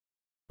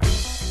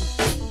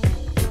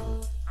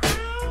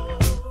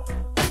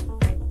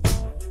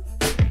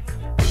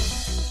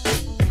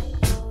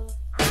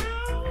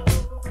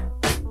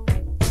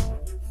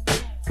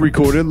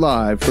Recorded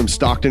live from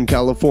Stockton,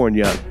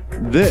 California,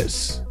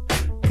 this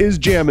is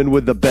Jammin'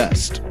 with the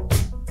Best.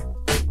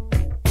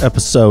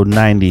 Episode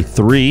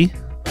 93.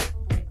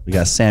 We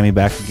got Sammy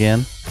back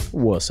again.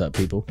 What's up,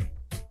 people?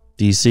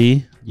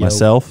 DC, Yo.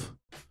 myself,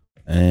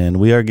 and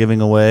we are giving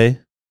away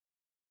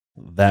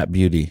That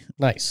Beauty.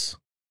 Nice.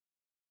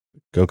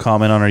 Go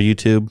comment on our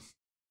YouTube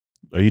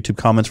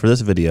comments for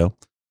this video.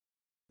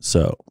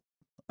 So,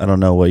 I don't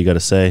know what you got to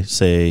say.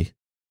 Say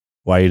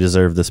why you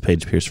deserve this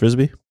Paige Pierce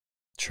Frisbee.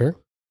 Sure.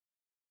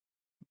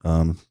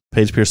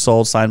 Paige Pierce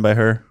sold, signed by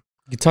her.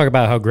 You talk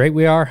about how great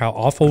we are, how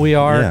awful we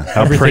are. Yeah.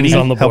 How Everything's pretty,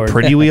 on the board. how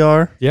pretty we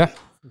are. Yeah.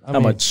 How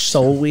much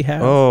soul we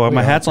have. Oh,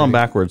 my are hat's on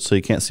pretty. backwards, so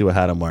you can't see what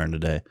hat I'm wearing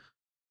today.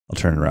 I'll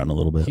turn it around a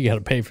little bit. You got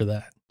to pay for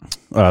that.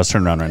 Oh, let's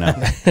turn it around right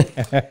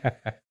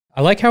now.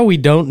 I like how we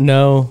don't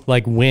know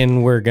like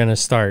when we're going to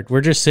start.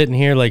 We're just sitting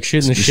here like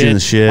shooting the Shooting shit. the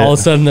shit. All of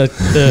a sudden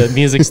the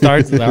music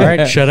starts. All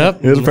right, shut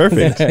up. It was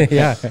perfect.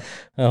 Yeah.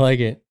 I like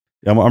it.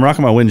 I'm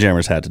rocking my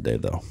Windjammers hat today,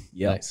 though.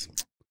 Yep. Nice.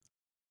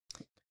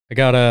 I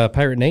got a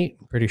Pirate Nate,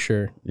 pretty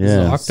sure. This is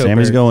Yeah, October.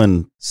 Sammy's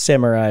going.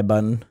 Samurai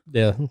bun.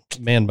 Yeah,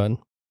 man bun.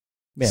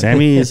 Man.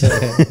 Sammy's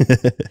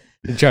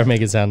Try to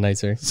make it sound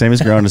nicer.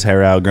 Sammy's growing his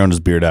hair out, growing his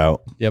beard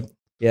out. Yep.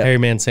 Yep. Hairy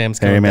Man Sam's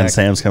coming Harry Man back.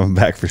 Sam's coming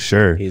back for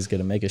sure. He's going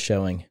to make a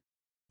showing.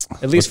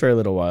 At least for a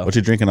little while. What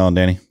you drinking on,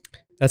 Danny?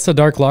 That's a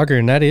dark lager,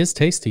 and that is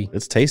tasty.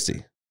 It's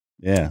tasty.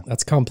 Yeah,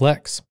 That's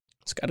complex.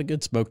 It's got a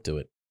good smoke to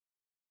it.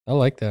 I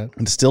like that.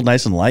 it's still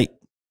nice and light.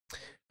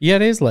 Yeah,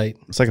 it is light.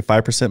 It's like a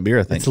 5% beer,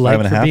 I think. It's light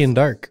 5.5. for being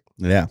dark.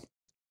 Yeah,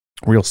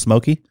 real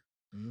smoky.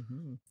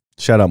 Mm-hmm.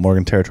 Shout out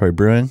Morgan Territory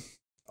Brewing,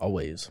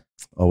 Always.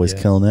 always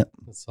Yeah. killing it.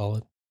 That's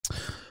solid.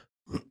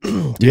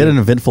 You had an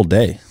eventful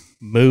day.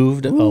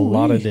 Moved a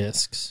lot of Ooh-wee.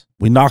 discs.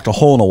 We knocked a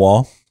hole in a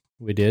wall.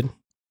 We did.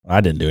 I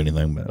didn't do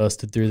anything, but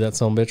Busted through that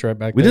son of a bitch right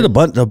back we there. did a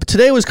bunch.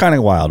 Today was kind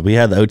of wild. We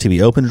had the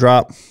OTB Open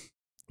drop,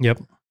 Yep.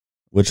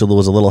 which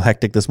was a little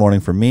hectic this morning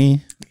for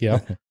me.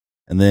 Yep.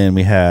 And then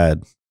we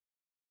had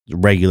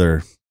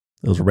regular.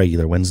 It was a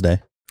regular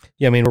Wednesday.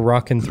 Yeah, I mean, we're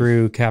rocking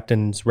through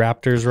Captain's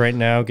Raptors right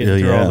now, getting Yeah,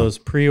 through yeah. all those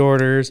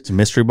pre-orders, It's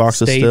mystery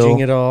boxes staging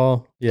still. it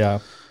all. Yeah.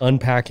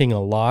 Unpacking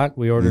a lot.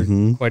 We ordered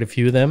Mhm. quite a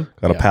few of them.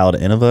 Got a pallet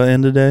of Innova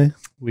in today.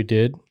 We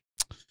did.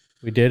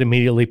 We did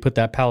immediately put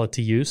that pallet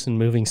to use and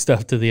moving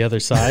stuff to the other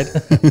side,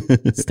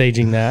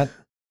 staging that.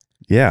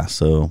 Yeah.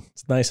 So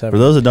It's nice having for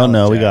those that don't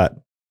know, college we hat.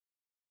 got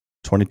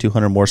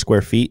 2,200 more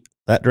square feet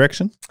that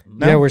direction.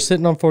 No. Yeah, we're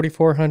sitting on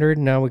 4,400.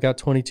 Now we got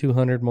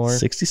 2,200 more.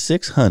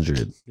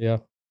 6,600. Yeah.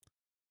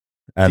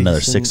 Add another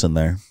Decent. 6 in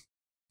there.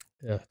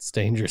 Yeah, it's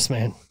dangerous,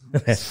 man.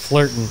 It's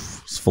flirting.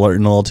 It's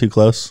flirting a little too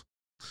close.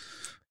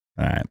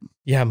 All right.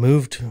 Yeah,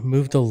 moved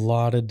a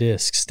lot of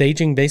discs.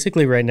 Staging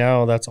basically right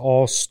now, that's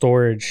all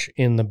storage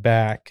in the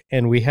back.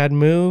 And we had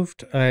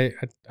moved, I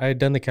had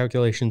done the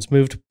calculations,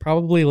 moved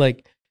probably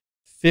like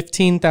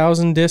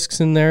 15,000 discs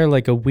in there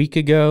like a week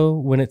ago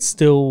when it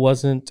still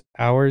wasn't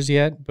ours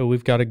yet, but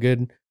we've got a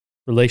good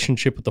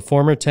relationship with the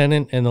former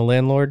tenant and the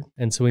landlord,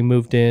 and so we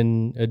moved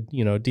in a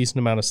decent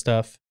amount of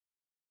stuff.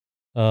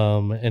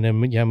 And then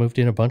moved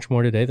in a bunch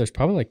more today. There's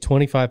probably like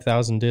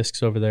 25,000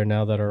 discs over there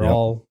now that are Yep.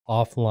 all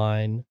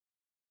offline.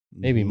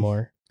 Maybe Mhm.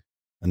 more.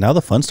 And now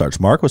the fun starts.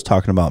 Mark was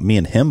talking about me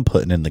and him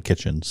putting in the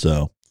kitchen.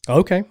 So,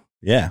 Okay.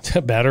 yeah.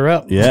 Batter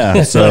up.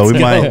 Yeah. So Let's we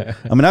go. might,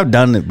 I mean, I've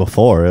done it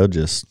before. It'll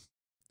just,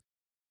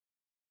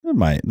 there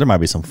might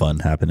be some fun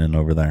happening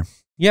over there.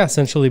 Yeah,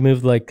 essentially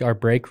moved like our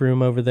break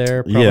room over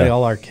there. Probably Yeah.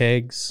 all our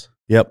kegs.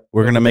 Yep.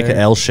 We're going to Over make an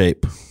there. L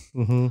shape.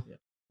 Mm-hmm.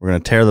 We're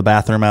going to tear the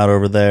bathroom out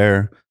over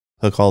there,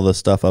 hook all the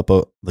stuff up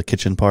the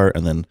kitchen part,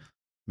 and then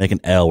make an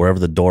L wherever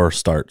the door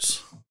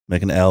starts.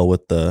 Make an L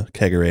with the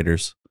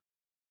kegerators.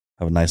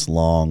 Have a nice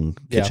long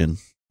Yeah. kitchen.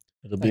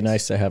 It'll be Nice.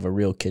 nice to have a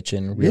real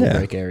kitchen, real Yeah.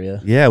 break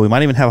area. Yeah, we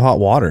might even have hot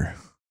water.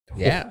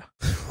 Yeah.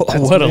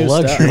 What a new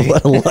luxury.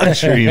 What a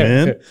luxury,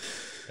 man.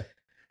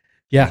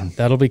 Yeah,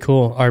 that'll be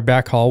cool. Our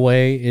back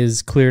hallway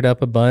is cleared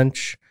up a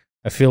bunch.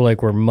 I feel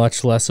like we're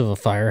much less of a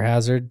fire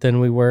hazard than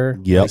we were.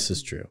 Yep. This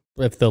is true.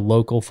 If the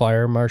local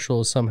fire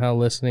marshal is somehow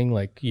listening,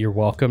 like, you're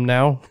welcome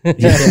now.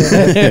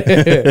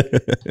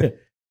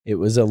 It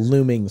was a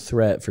looming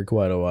threat for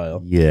quite a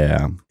while.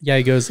 Yeah. Yeah,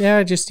 he goes,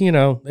 yeah, just,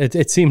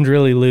 it seemed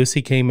really loose.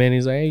 He came in,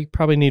 he's like, hey, you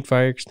probably need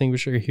fire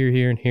extinguisher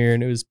here, and here.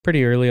 And it was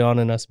pretty early on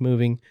in us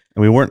moving.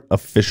 And we weren't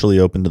officially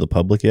open to the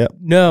public yet.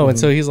 No, and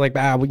so he's like,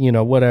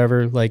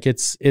 whatever. Like,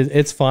 it's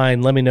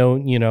fine. Let me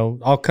know,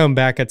 I'll come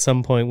back at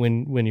some point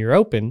when you're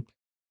open.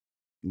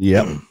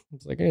 Yep.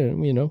 It's like,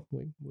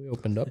 we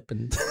opened up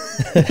and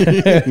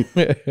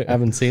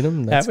haven't seen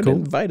him. That's Haven't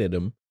cool. invited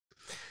him.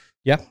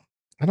 Yeah.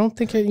 I don't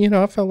think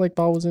I felt like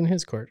ball was in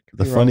his court. Could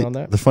The be wrong funny, on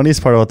that. the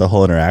funniest part about the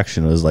whole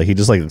interaction was like he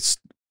just like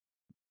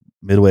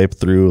midway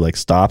through like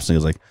stops and he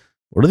was like,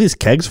 "What are these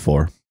kegs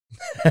for?"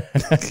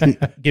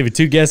 Give it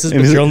two guesses, And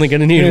but he's- you're only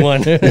going to need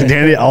one. And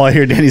Danny, all I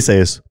hear Danny say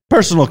is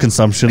personal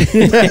consumption. Like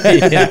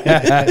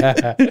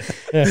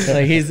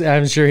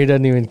I'm sure he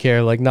doesn't even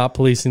care. Like, not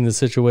policing the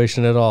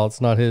situation at all. It's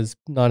not his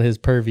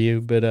purview.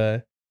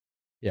 But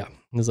yeah,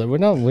 he's like,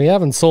 we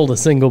haven't sold a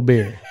single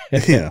beer.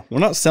 Yeah, we're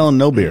not selling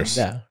no beers.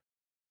 Yeah.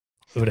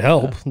 It would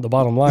help the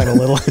bottom line a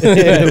little.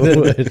 It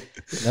would.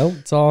 Nope,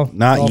 it's all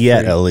Not all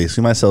yet, free. at least.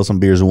 We might sell some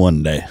beers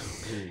one day.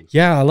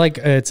 Yeah, like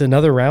it's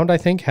another round. I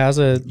think has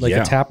a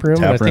Yeah, tap room.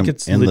 And I tap think room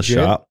it's in the legit,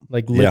 shop.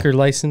 like Yeah. liquor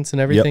license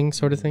and everything,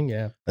 sort of thing.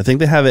 Yeah, I think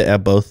they have it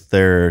at both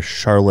their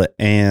Charlotte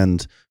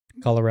and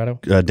Colorado.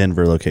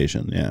 Denver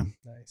location. Yeah.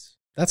 Nice.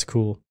 That's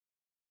cool.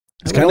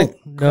 It's I kinda-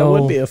 don't That know.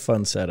 would be a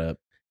fun setup.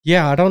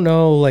 Yeah, I don't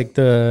know like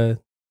the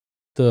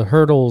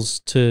hurdles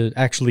to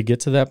actually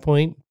get to that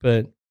point,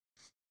 but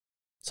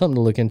something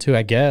to look into,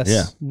 I guess.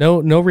 Yeah.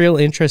 No real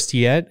interest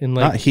yet in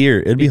like Not here.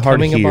 It'd be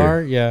hard becoming here. a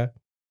bar. Yeah.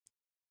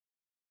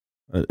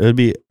 It'd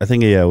be, I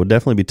think, yeah, it would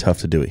definitely be tough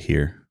to do it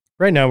here.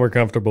 Right now we're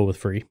comfortable with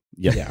free.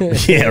 Yeah.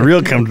 Yeah,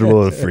 real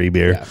comfortable with free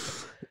beer. Yeah.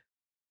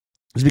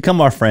 Just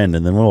become our friend,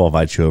 and then we'll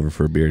invite you over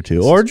for a beer too.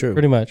 This Or, is true.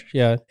 Pretty much.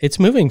 Yeah. It's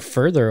moving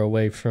further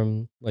away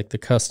from like the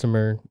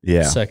customer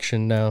yeah.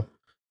 section now.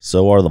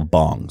 So are the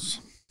bongs.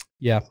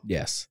 Yeah.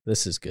 Yes,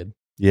 this is good.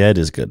 Yeah, it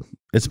is good.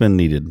 It's been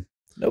needed.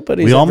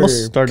 Nobody's We ever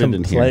almost started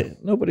in here.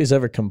 Nobody's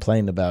ever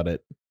complained about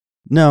it.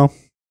 No.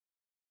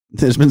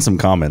 There's been some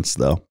comments,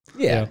 though.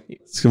 Yeah,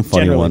 Some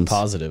funny generally ones.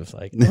 positive.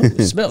 Like, oh,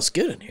 it smells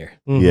good in here.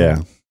 Mhm.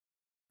 Yeah.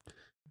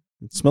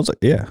 It smells like,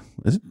 yeah.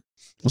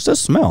 What's that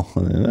smell?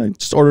 I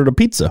just ordered a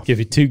pizza. Give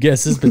you 2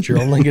 guesses, but you're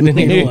only going to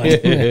need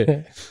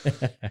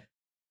one.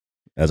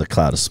 As a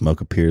cloud of smoke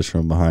appears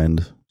from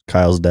behind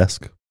Kyle's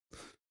desk.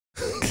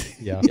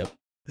 Yeah. Yep.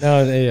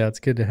 No, yeah, it's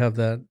good to have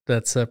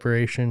that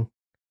separation.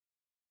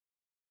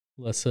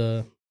 Less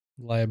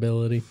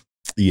liability.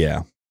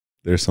 Yeah.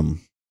 There's some.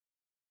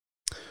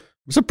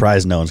 I'm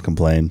surprised no one's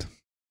complained.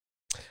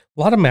 A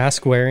lot of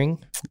mask wearing,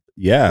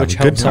 Yeah. which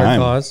good helps our time.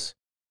 cause.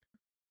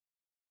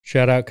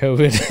 Shout out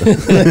COVID.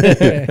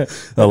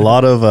 a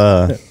lot of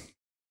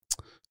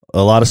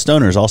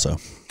stoners also.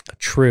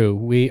 True.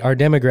 Our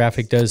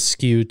demographic does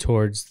skew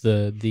towards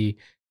the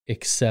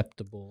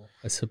acceptable,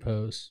 I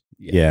suppose.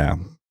 Yeah.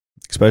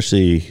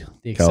 Especially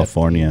The acceptable.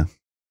 California.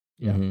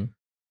 Yeah. Mhm.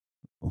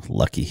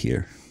 Lucky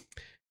here.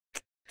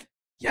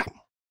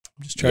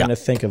 I'm just trying to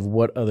think of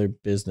what other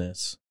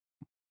business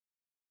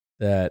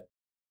that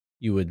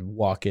you would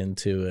walk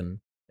into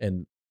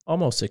and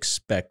almost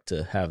expect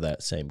to have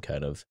that same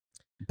kind of.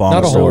 Bong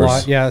Not a stores. whole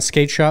lot. Yeah,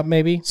 skate shop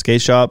maybe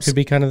Skate shops. could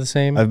be kind of the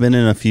same. I've been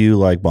in a few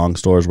like bong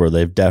stores where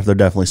they're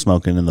definitely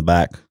smoking in the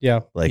back.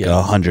 Yeah. Like Yeah.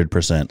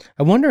 100%.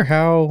 I wonder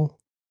how,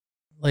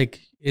 like,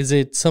 is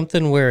it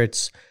something where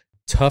it's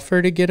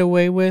tougher to get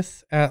away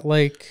with at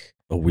like,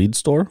 A weed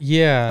store?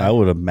 yeah, I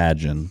would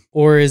imagine.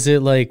 or is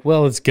it like,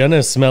 well, it's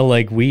gonna smell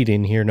like weed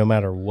in here no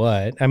matter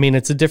what? I mean,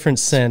 it's a different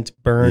scent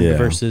burned Yeah.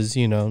 versus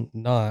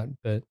not.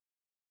 But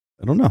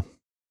I don't know.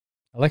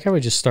 I like how we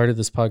just started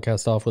this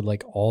podcast off with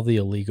like all the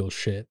illegal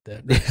shit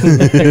that.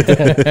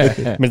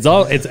 I mean, it's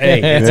all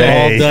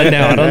Hey. done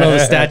now. I don't know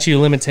the statute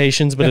of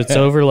limitations, but it's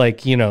over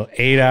like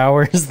 8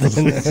 hours.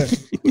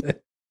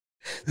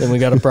 Then we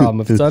got a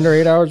problem. If it's under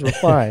 8 hours, we're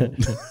fine.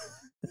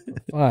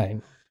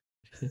 Fine.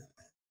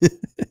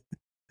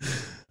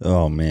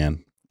 Oh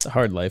man. It's a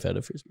hard life at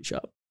a frisbee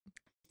shop.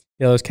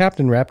 Yeah, those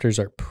Captain Raptors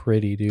are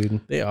pretty,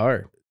 dude. They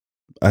are.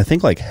 I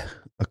think like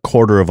a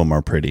quarter of them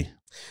are pretty.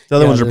 The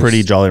other Yeah, ones are pretty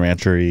there's- Jolly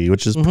Rancher-y,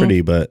 which is Mhm.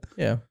 pretty, but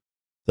Yeah.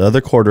 the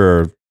other quarter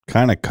are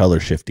kind of color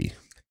shifty.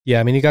 Yeah,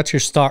 I mean, you got your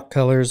stock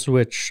colors,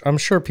 which I'm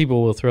sure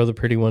people will throw the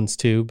pretty ones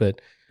too,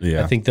 but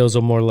Yeah. I think those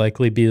will more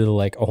likely be the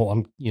like, oh,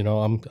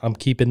 I'm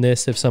keeping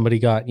this if somebody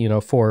got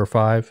 4 or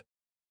 5.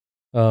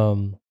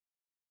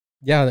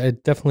 Yeah,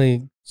 it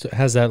definitely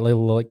has that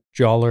little like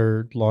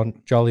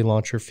Jolly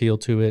Launcher feel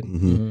to it.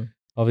 Mm-hmm. Mhm.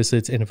 Obviously,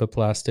 it's Innova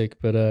plastic,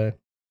 but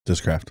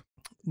Discraft.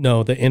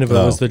 no, the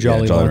Innova was the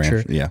Jolly Launcher.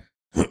 Rancher. Yeah.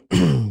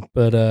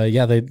 But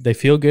yeah, they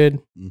feel good.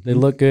 They Mhm.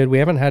 look good. We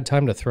haven't had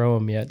time to throw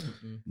them yet.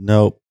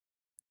 Nope.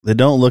 They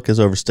don't look as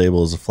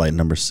overstable as the flight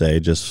numbers say,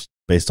 just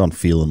based on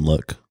feel and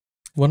look.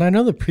 When I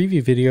know the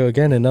preview video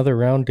again, another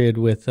round did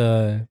with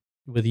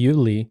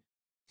Yuli,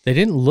 they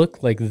didn't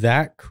look like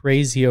that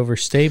crazy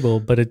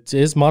overstable, but it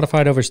is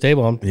modified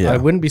overstable. Yeah. I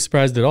wouldn't be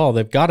surprised at all.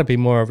 They've got to be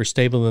more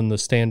overstable than the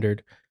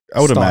standard. I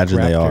would stock imagine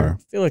they Raptor. are.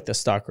 I feel like the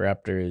stock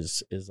Raptor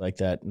is like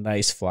that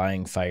nice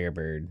flying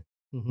Firebird,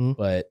 Mm-hmm.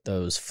 but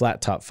those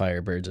flat top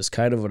Firebirds is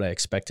kind of what I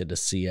expected to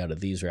see out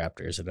of these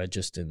Raptors, and I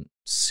just didn't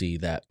see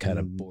that kind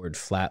of bored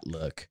flat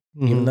look.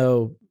 Mm-hmm. Even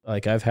though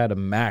like I've had a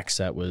Max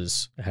that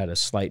had a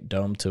slight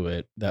dome to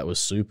it that was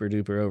super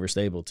duper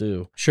overstable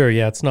too. Sure,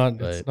 yeah, it's not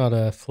But-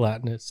 a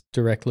flatness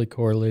directly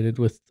correlated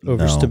with No.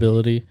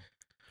 overstability.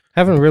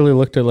 Haven't really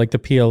looked at like the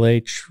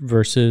PLH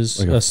versus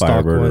Like a, a stock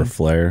Firebird or one. a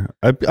Flare.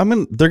 I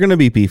mean, they're going to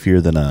be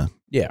beefier than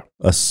Yeah,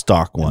 a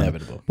stock one.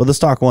 inevitable. But the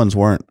stock ones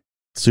weren't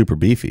super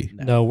beefy.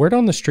 No, word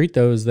on the street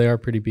though is they are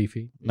pretty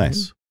beefy.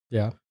 Nice.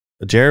 Yeah.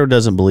 Jared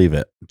doesn't believe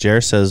it.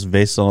 Jared says,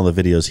 based on all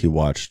the videos he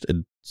watched,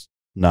 it's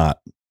not.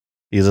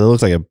 Because it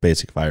looks like a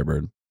basic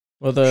Firebird.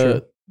 Well,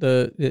 Sure.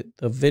 the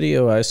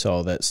video I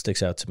saw that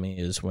sticks out to me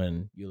is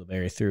when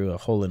Ulibarri threw a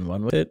hole in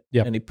one with it,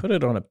 Yep. and he put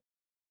it on a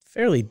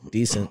fairly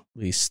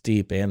decently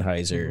steep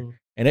Anheuser, Mhm.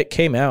 and it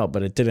came out,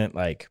 but it didn't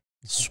like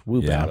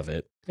swoop Yeah. out of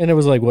it. And it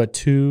was like, what,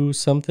 2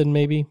 something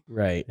maybe?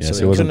 Right. Yeah, so so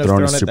they it wasn't couldn't have thrown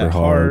thrown it super that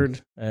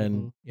hard.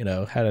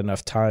 and, had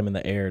enough time in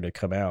the air to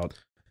come out.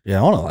 Yeah,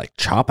 I want to like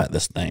chop at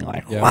this thing.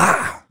 Like, Yeah.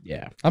 wow.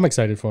 Yeah. I'm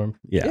excited for him.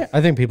 Yeah. I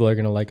think people are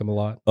going to like him a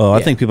lot. Oh, I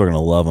Yeah. think people are going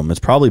to love them. It's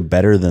probably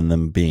better than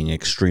them being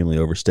extremely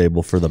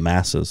overstable for the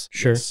masses.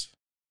 Sure. Yes.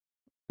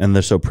 And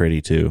they're so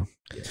pretty too.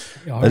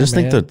 They I just are,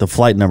 think man. that the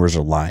flight numbers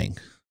are lying.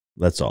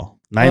 That's all.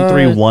 What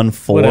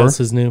 9314. else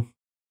is new?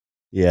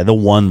 Yeah, the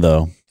 1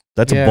 though.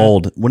 That's Yeah. a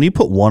bold. When you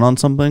put 1 on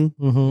something,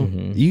 Mm-hmm.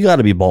 Mhm. you got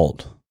to be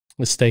bold.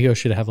 The Stego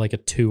should have like a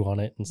 2 on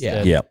it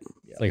instead. Yep.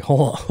 It's like,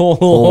 hold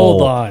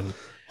on.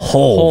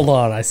 Hold. Hold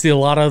on. I see a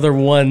lot of other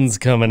 1s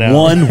coming out.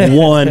 1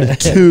 1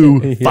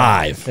 2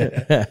 Yeah.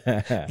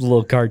 5.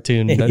 Little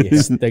cartoon Yeah.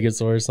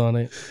 Stegosaurus on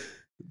it.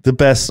 The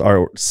best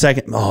are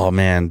second. Oh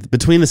man,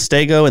 between the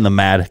Stego and the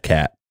Mad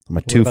Cat, my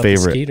What 2 about the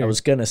favorite. Skeeter? I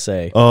was gonna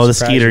say. Oh, the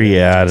surprised Skeeter. you didn't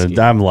Yeah, mention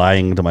Skeeter. I'm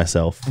lying to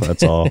myself.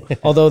 That's all.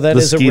 Although that the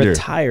is Skeeter. a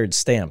retired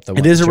stamp. The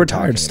It one is that a you're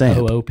retired talking stamp.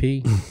 about. OOP.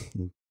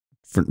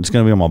 It's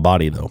gonna be on my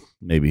body though.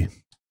 Maybe.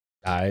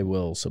 I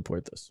will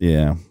support this.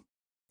 Yeah.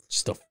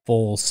 Just a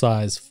full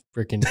size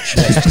freaking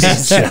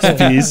chest Chest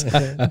piece.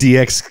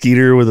 DX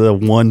Skeeter with a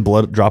 1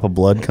 drop of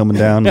blood coming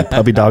down.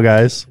 Puppy dog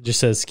eyes. Just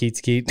says skeet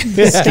skeet.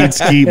 Skeet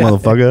skeet,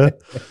 motherfucker.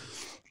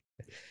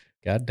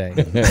 God dang.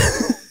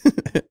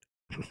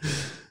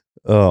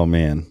 Oh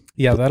man.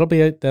 Yeah, that'll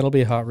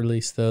be a hot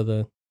release though.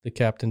 The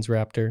Captain's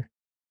Raptor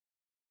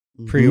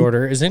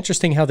pre-order is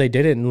interesting how they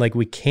did it, and like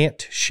we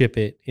can't ship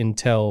it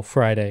until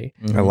Friday.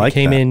 I like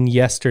Came that. in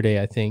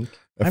yesterday, I think.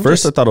 At I'm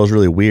first, just- I thought it was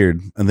really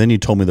weird, and then you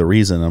told me the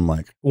reason. I'm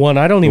like, One,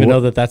 I don't even What-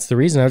 know that that's the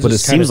reason. I was but it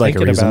just kind of seems like a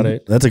thinking reason. about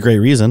it. That's a great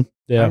reason.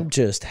 Yeah. I'm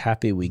just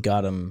happy we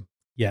got them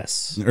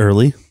Yes.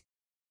 Early.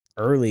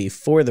 early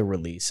for the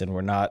release, and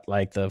we're not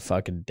like the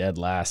fucking dead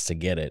last to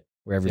get it,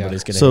 where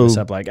everybody's gonna So- hit us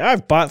up like,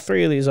 "I've bought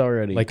 3 of these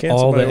already." Like Cancel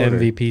all the my order."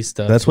 MVP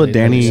stuff. That's what They-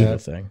 Danny- they- Sort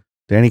of thing.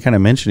 Danny kind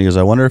of mentioned, he goes,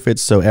 I wonder if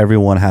it's so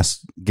everyone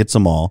gets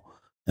them all,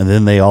 and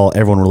then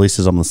everyone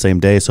releases them on the same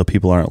day, so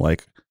people aren't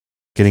like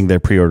getting their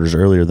pre-orders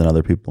earlier than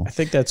other people. I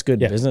think that's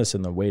good Yeah. business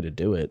and the way to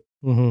do it.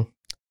 Mhm.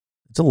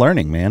 It's a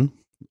learning, man.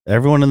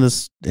 Everyone in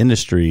this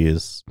industry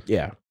is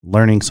Yeah,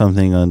 learning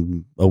something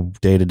on a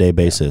day-to-day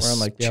basis. we're on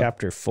like Yep.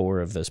 chapter 4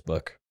 of this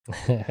book.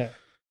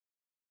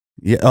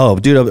 Yeah. Oh,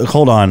 dude,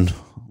 hold on.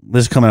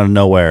 This is coming out of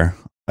nowhere.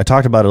 I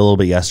talked about it a little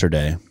bit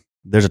yesterday.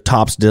 There's a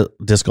Topps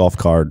disc golf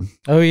card,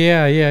 Oh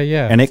yeah.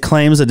 and it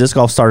claims that disc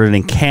golf started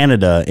in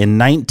Canada in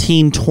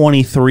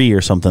 1923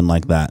 or something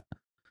like that.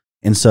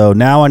 And so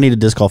now I need a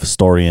disc golf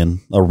historian,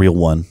 a real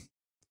one,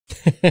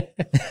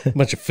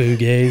 Bunch of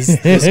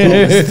fugays.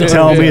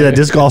 tell me that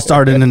disc golf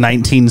started in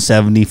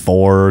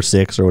 1974 or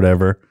 6 or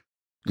whatever.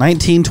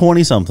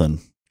 1920 something.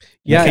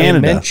 Yeah,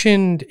 Canada.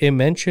 it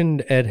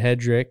mentioned Ed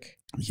Hedrick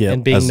Yeah,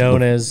 and being as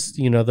known the- as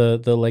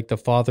the like the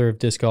father of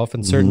disc golf,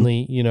 and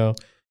certainly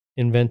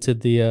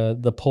invented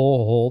the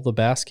pole hole, the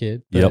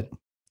basket. But Yep.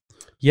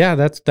 Yeah,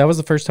 that was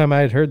the first time I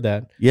had heard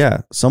that.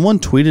 Yeah, someone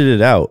tweeted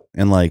it out,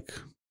 and like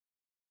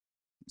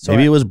So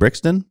maybe I- it was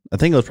Brixton. I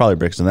think it was probably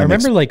Brixton. I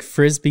remember like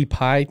frisbee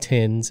pie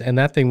tins and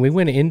that thing. We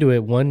went into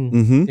it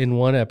Mhm. in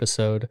one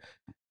episode.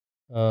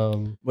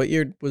 What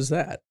year was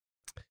that?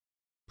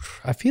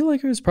 I feel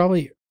like it was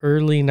probably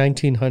early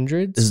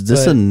 1900s. Is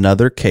this but-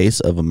 another case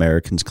of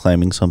Americans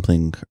claiming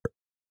something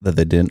that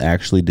they didn't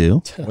actually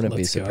do? Wouldn't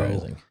be Let's go.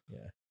 surprising.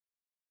 Yeah.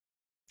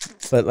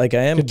 But like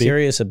I am Could be.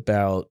 curious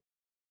about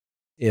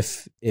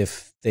if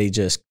they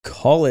just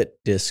call it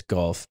disc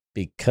golf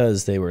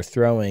because they were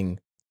throwing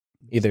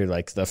either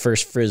like the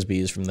first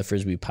frisbees from the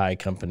Frisbee Pie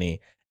Company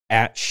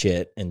at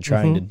shit and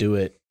trying Mhm. to do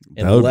it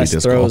in That would be less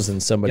disc throws golf. than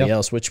somebody Yep.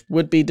 else, which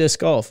would be disc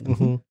golf.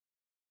 Mhm.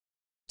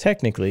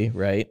 Technically,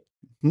 right?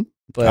 Mhm.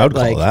 But I would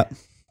like, call that.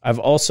 I've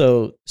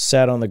also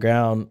sat on the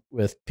ground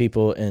with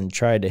people and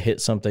tried to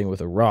hit something with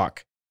a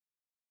rock.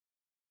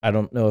 I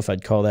don't know if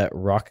I'd call that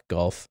rock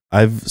golf.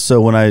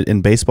 So when I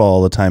in baseball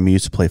all the time, I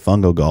used to play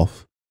fungo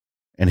golf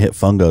and hit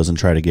fungos and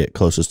try to get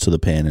closest to the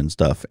pin and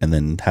stuff, and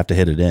then have to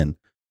hit it in.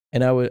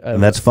 And I would,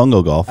 And that's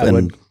fungo golf. I and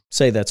would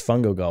say that's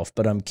fungo golf,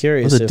 but I'm it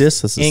curious was a if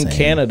disc. That's the in same.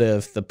 Canada,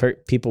 if the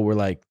people were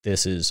like,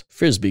 "This is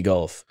frisbee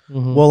golf,"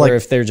 Mhm. well, or like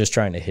if they're just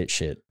trying to hit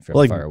shit from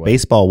like far away.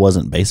 baseball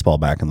wasn't baseball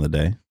back in the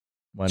day.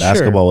 Why not? Sure.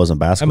 Basketball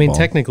wasn't I basketball. mean,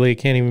 technically, it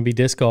can't even be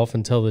disc golf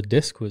until the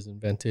disc was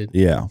invented.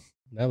 yeah.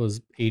 That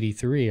was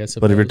 83, I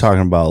suppose. But if you're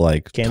talking about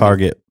like Can be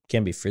target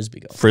Can be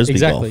frisbee golf. frisbee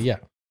exactly, golf, yeah.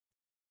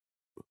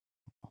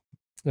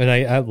 And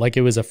I like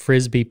it was a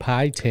frisbee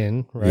pie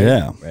tin, right?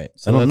 yeah. Right.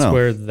 So I don't that's know.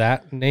 where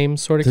that name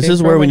sort of This came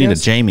is where from, we I need a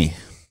guess. Jamie.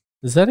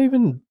 Is that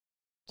even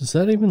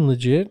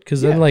legit?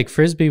 Because Yeah. then like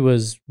frisbee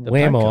was The pie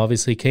Whammo cup.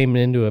 obviously came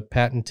into a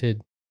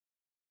patented.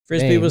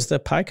 Frisbee name. was the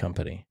pie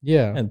company,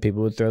 Yeah. and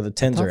people would throw the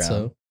tins thought around.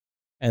 so.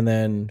 And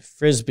then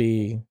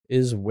frisbee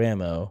is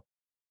Whammo,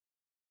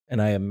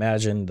 and I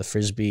imagine the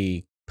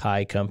Frisbee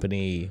Pie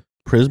Company.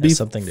 Frisbee Has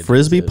something to do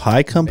Frisbee with it.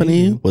 Pie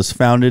Company Maybe. was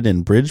founded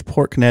in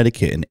Bridgeport,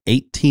 Connecticut in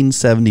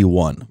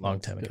 1871. Long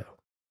time ago.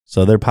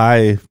 So their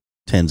pie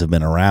tins have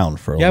been around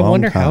for a Yeah, I long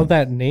wonder time. how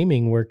that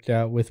naming worked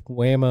out with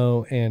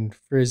Whammo and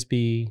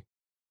frisbee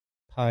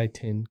Pie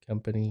Tin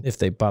Company. If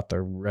they bought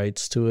the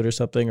rights to it or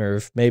something, or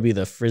if maybe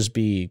the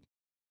Frisbee,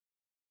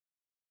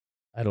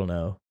 I don't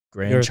know,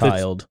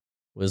 grandchild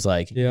was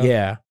like,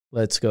 yeah,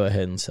 let's go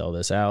ahead and sell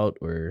this out,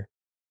 or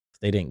if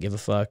they didn't give a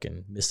fuck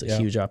and missed a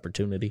huge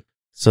opportunity.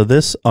 So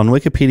this, on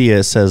Wikipedia,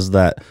 it says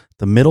that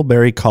the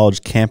Middlebury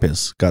College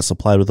campus got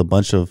supplied with a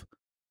bunch of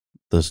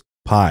those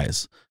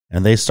pies,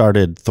 and they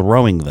started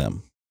throwing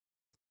them.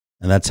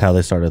 And that's how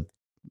they started,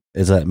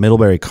 is at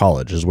Middlebury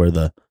College is where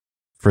the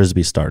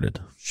Frisbee started.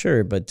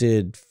 Sure, but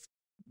did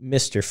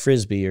Mr.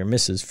 Frisbee or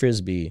Mrs.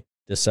 Frisbee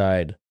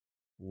decide,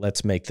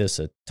 let's make this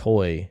a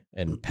toy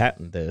and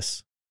patent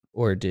this?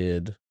 Or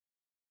did...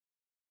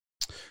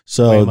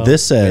 So Waymo.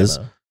 this says...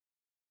 Waymo.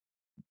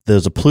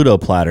 There's a Pluto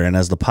platter, and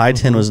as the pie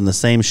tin was in the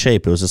same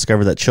shape, it was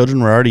discovered that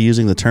children were already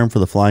using the term for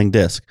the flying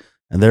disc,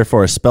 and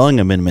therefore a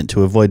spelling amendment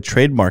to avoid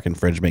trademark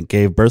infringement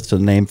gave birth to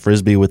the name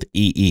Frisbee with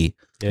EE.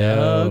 Yeah.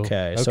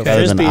 Okay. So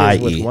Rather than Frisbee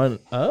is with IE. one...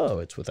 Oh,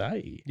 it's with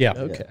IE. Yeah.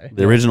 Okay.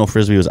 The original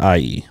Frisbee was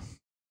IE.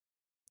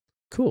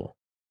 Cool.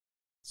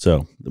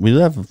 So we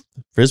have a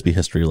Frisbee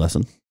history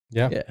lesson.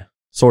 Yeah. Yeah.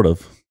 Sort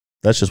of.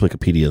 That's just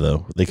Wikipedia,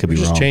 though. They could We're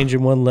be just wrong.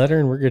 changing one letter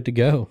and we're good to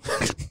go.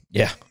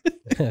 Yeah.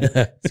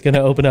 It's going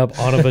to open up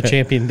Onova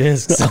Champion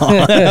Discs.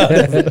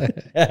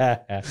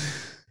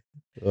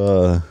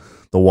 The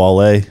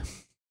Wale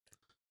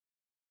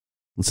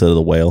instead of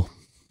the whale.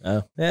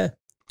 Oh, yeah.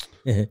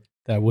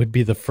 That would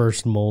be the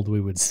first mold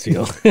we would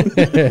steal.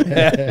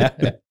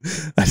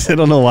 I still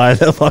don't know why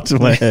that popped in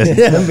my head.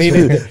 Yeah, me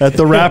neither. At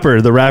the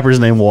rapper's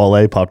name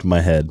Wale popped in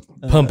my head.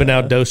 Pumping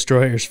out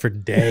Destroyers for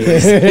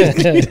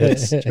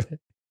days.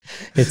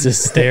 It's a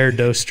stair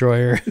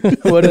Destroyer.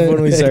 What if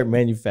when we start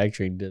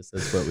manufacturing discs,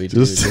 that's what we do?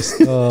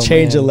 Just Oh,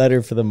 change a man.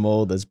 letter for the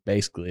mold that's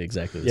basically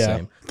exactly the Yeah.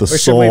 same. The Or should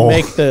soul. we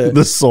make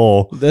the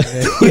soul.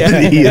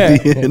 yeah. E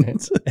at the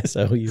end.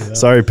 So you know.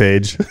 Sorry,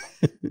 Paige.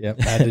 Yep,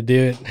 had to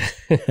do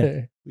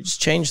it. We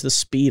just change the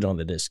speed on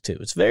the disc too.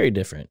 It's very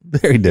different.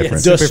 Very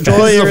different. Yeah, This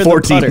Destroyer is a the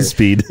 14 putter.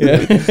 speed.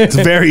 Yeah. It's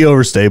very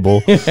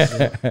overstable.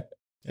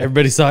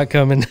 Everybody saw it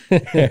coming.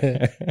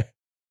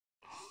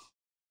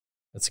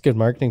 That's a good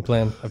marketing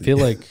plan. I feel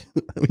like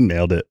We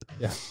nailed it.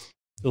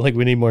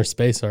 we need more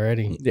space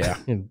already. Yeah.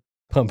 And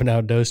pumping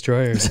out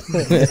Destroyers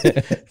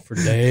for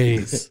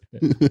days.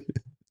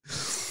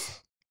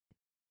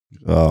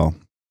 Oh,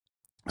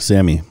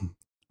 Sammy.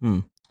 Hmm.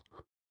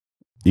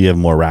 You have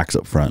more racks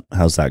up front.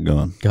 How's that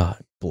going?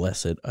 God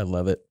bless it. I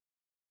love it.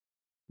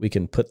 We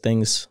can put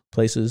things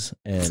places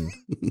and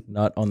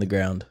not on the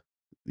ground.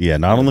 Yeah,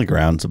 not on the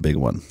ground. It's a big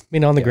one. I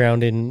mean, on the Yeah.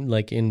 ground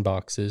in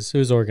boxes. It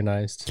was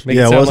organized. Make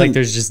Yeah, it it sound wasn't- like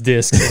there's just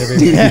discs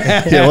everywhere.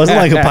 Yeah, it wasn't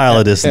like a pile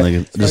of discs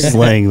just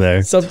laying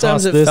there. Sometimes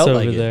Toss it this felt over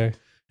like it. there.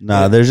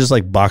 Nah, there's just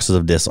like boxes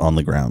of discs on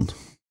the ground.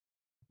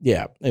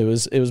 Yeah, it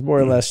was more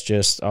or less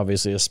just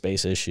obviously a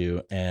space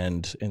issue,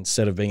 and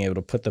instead of being able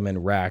to put them in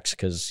racks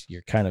because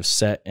you're kind of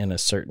set in a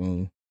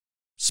certain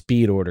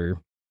speed order,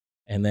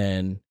 and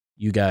then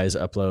you guys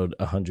upload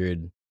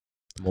 100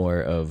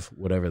 more of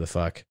whatever the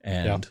fuck,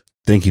 and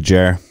Thank you,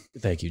 Jer.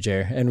 thank you,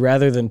 Jer. And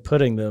rather than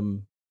putting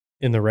them,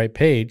 In the right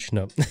page.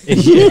 No.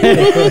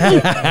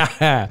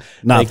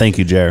 Not thank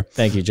you, Jer.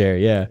 thank you, Jer.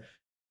 Yeah,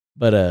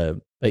 but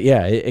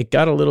yeah, it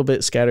got a little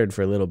bit scattered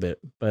for a little bit,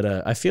 but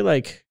I feel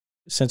like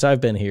since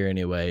I've been here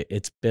anyway,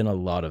 it's been a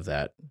lot of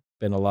that.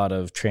 Been a lot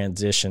of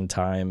transition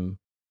time,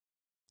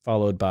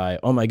 followed by,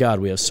 oh my God,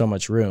 we have so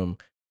much room,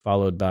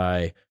 followed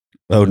by,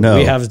 Oh no.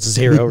 we have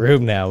zero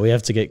room now. We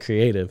have to get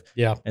creative.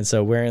 Yeah. And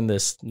so we're in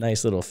this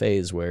nice little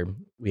phase where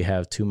we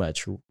have too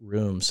much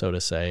room, so to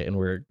say, and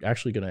we're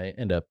actually going to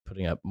end up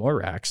putting up more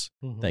racks.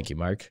 Thank you,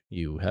 Mark.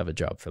 You have a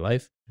job for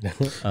life.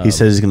 He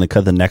says he's going to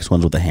cut the next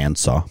ones with a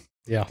handsaw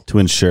Yeah. to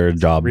ensure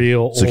job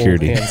Real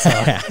security. old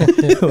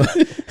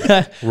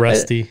handsaw.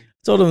 Rusty.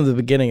 told him at the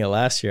beginning of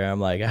last year,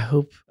 I'm like, I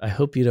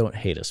hope you don't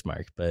hate us,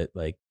 Mark, but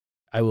like,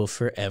 I will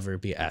forever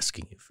be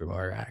asking you for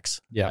more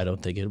racks. Yeah. I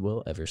don't think it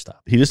will ever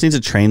stop. He just needs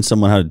to train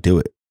someone how to do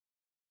it.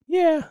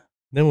 Yeah,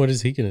 Then what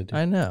is he going to do?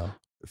 I know.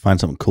 Find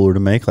something cooler to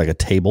make, like a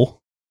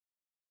table.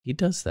 He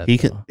does that. He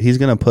though. can. He's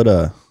going to put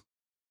a.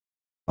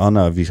 I don't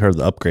know if you've heard of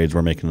the upgrades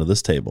we're making to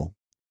this table.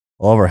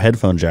 All of our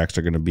headphone jacks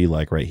are going to be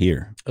like right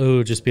here.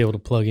 Oh, just be able to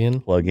plug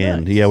in. Plug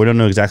in. Nice. Yeah, we don't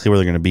know exactly where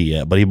they're going to be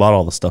yet, but he bought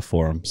all the stuff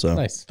for him. So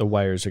Nice. The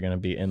wires are going to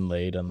be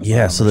inlaid on the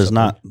yeah, bottom so or there's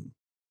something.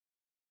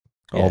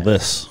 not all Yeah.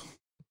 this.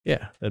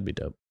 Yeah, that'd be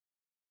dope.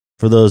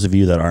 For those of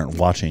you that aren't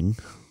watching,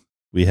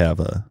 we have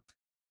a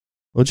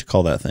what'd you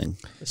call that thing?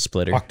 A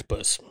splitter.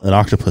 Octopus. An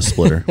octopus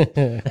splitter.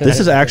 This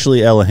is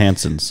actually Ella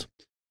Hansen's.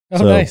 Oh,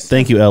 So nice.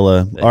 thank you,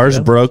 Ella. Thank Ours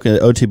you. broke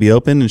at OTB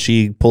Open, and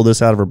she pulled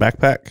this out of her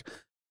backpack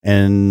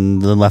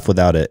and then left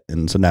without it.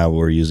 And so now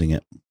we're using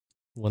it.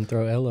 One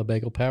throw Ella,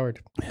 bagel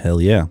powered.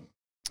 Hell yeah.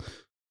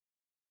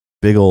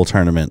 Big old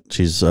tournament.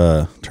 She's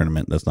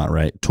tournament, that's not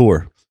right.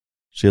 Tour.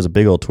 She has a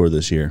big old tour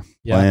this year.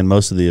 Yeah. Playing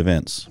most of the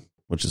events,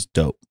 which is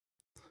dope.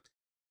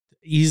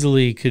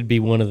 Easily could be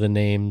one of the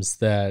names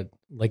that,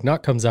 like,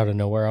 not comes out of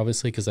nowhere,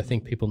 obviously, because I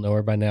think people know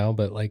her by now,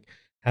 but like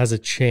has a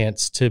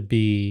chance to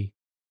be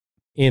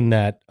in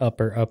that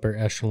upper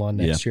echelon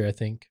next year, I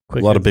think. A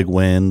lot of big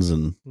wins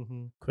and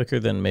quicker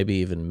than maybe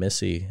even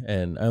Missy.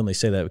 And I only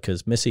say that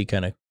because Missy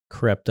kind of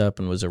crept up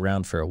and was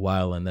around for a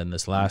while, and then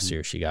this last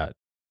year she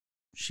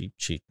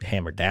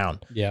hammered down.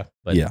 Yeah.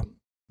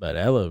 But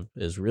Ella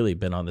has really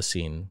been on the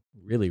scene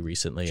really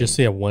recently. Just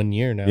 1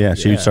 year now. Yeah,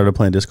 she started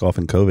playing disc golf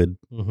in COVID.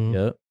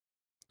 Yep.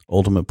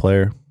 Ultimate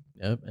player.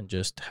 Yep. And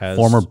just has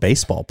Former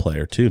baseball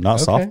player too,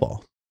 not Okay.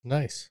 softball.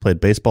 Nice. Played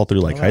baseball through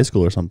like high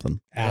school or something.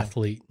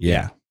 Athlete.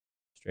 Yeah.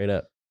 straight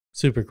up.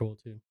 Super cool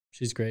too.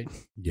 She's great.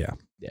 Yeah.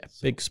 Yeah.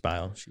 Big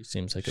smile. She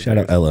seems like a Shout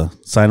very- out Ella.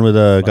 Signed with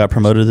got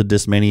promoted to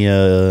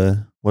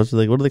Discmania. What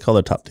do they call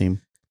their top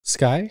team?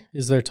 Sky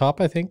is their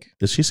top, I think.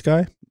 Is she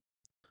Sky?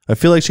 I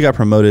feel like she got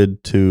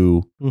promoted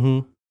to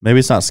Mm-hmm. maybe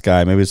it's not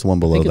Sky, maybe it's the one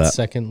I below think that. it's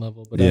second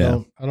level, but Yeah.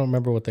 I don't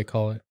remember what they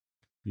call it.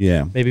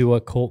 Yeah. Maybe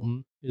what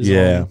Colton is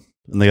Yeah. on.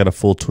 And they got a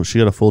full tour. She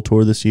got a full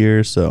tour this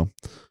year, so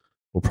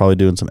we'll probably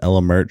doing some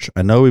Ella merch.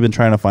 I know we've been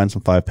trying to find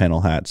some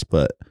 5-panel hats,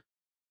 but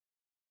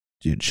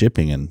dude,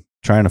 shipping and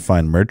trying to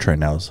find merch right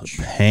now is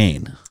a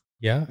pain.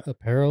 Yeah,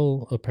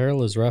 apparel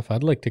is rough.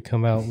 I'd like to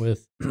come out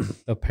with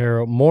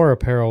more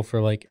apparel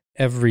for like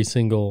every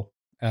single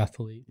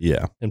athlete.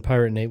 Yeah. And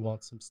Pirate Nate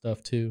wants some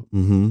stuff too.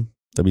 Mm-hmm.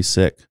 That'd be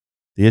sick.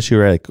 The issue,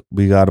 right?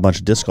 We got a bunch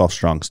of disc golf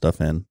strong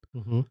stuff in.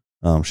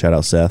 Mm-hmm. Shout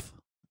out Seth.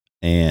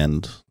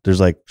 And there's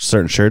like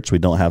certain shirts we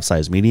don't have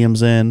size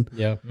mediums in.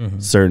 Yeah.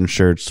 Mhm. Certain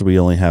shirts we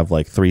only have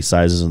like 3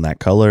 sizes in that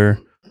color.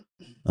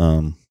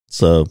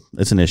 So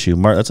it's an issue.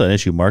 That's an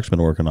issue Mark's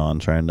been working on,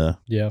 trying to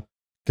Yeah.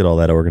 get all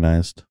that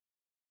organized.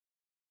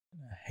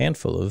 A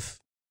handful of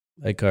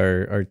like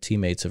our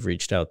teammates have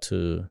reached out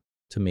to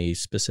me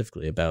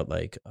specifically about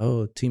like,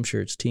 oh, team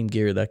shirts, team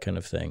gear, that kind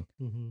of thing.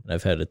 Mm-hmm. And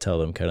I've had to tell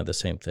them kind of the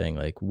same thing.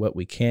 Like what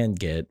we can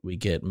get, we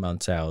get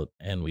months out,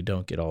 and we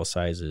don't get all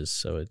sizes.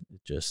 So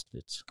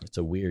it's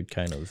a weird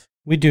kind of.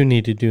 We do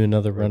need to do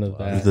another run of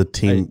that. The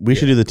team we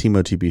should do the Team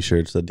OTB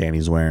shirts that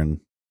Danny's wearing.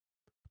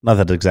 Not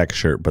that exact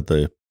shirt, but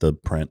the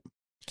print.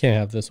 Can't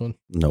have this one.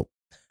 Nope.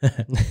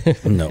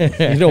 No.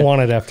 You don't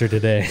want it after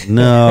today.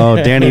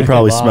 No, Danny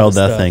probably A lot smelled of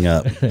that stuff. thing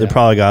up. They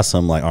probably got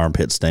some like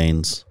armpit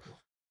stains.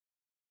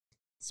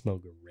 Smell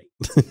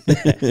great.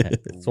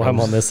 That's why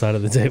I'm on this side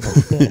of the table.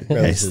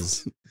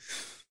 Roses.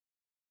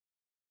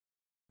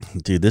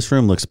 Dude, this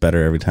room looks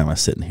better every time I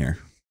sit in here.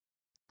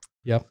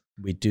 Yep.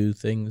 We do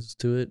things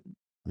to it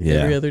Yeah.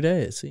 every other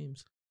day, it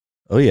seems.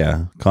 Oh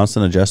yeah.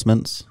 Constant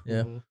adjustments.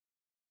 Yeah. Mhm.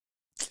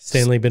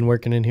 Stanley been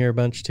working in here a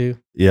bunch too.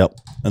 Yep.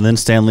 And then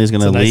Stanley's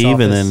gonna It's a nice leave,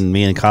 and office. then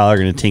me and Kyle are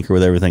gonna tinker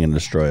with everything and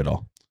destroy it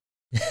all.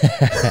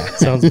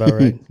 Sounds about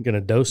right. I'm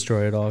gonna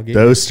destroy it all. Get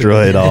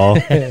Destroy it all.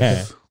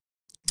 Yeah,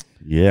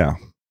 Yeah.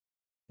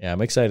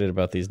 I'm excited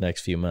about these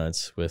next few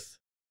months with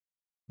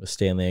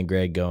Stanley and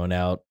Greg going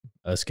out,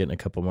 us getting a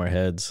couple more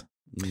heads.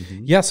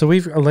 Yeah, so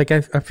we've like I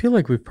feel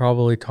like we've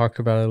probably talked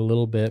about it a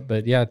little bit,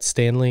 but yeah, it's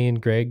Stanley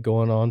and Greg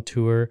going on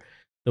tour.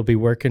 They'll be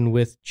working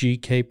with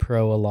GK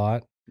Pro a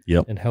lot.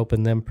 Yep. And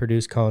helping them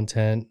produce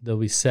content. They'll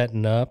be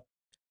setting up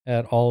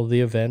at all of the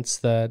events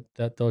that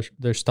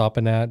they're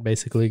stopping at.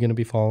 Basically, going to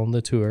be following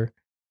the tour.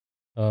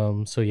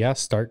 So yeah,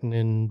 starting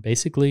in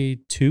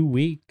basically 2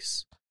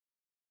 weeks,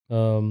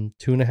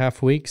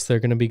 2.5 weeks, they're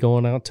going to be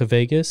going out to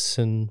Vegas,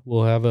 and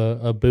we'll have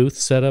a booth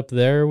set up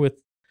there with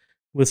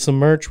some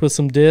merch, with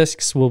some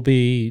discs. We'll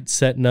be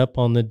setting up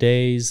on the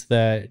days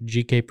that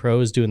GK Pro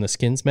is doing the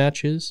skins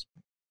matches.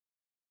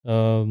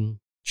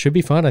 Should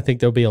be fun. I think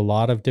there'll be a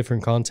lot of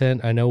different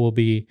content. I know we'll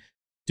be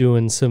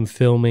doing some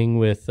filming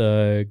with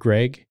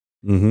Greg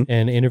Mm-hmm.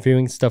 and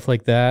interviewing, stuff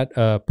like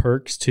that.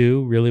 Perks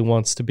too really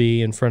wants to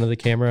be in front of the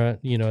camera,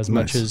 as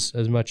much Nice.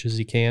 as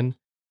he can.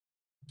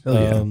 Hell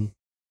yeah.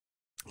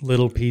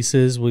 Little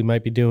pieces. We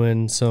might be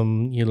doing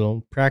some,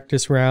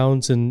 practice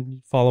rounds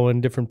and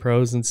following different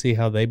pros and see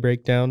how they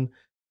break down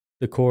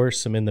the course.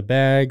 Some in the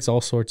bags,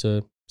 all sorts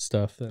of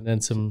stuff, and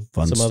then some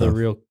Fun other stuff.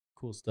 real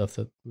cool stuff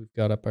that we've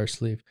got up our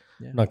sleeve.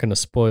 Yeah. I'm not going to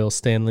spoil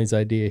Stanley's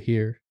idea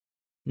here,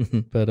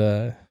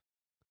 but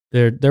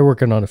they're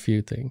working on a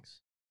few things.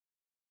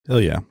 Hell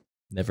yeah.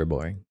 Never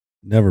boring.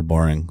 Never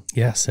boring.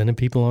 Yeah, sending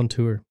people on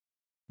tour.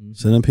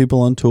 Sending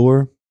people on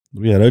tour.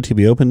 We had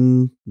OTB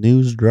Open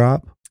news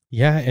drop.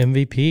 Yeah,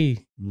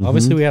 MVP. Mhm.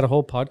 Obviously, we had a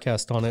whole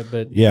podcast on it,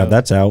 but Yeah,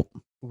 that's out.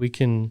 we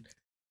can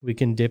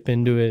dip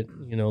into it,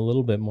 a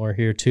little bit more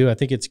here too. I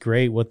think it's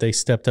great what they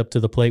stepped up to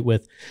the plate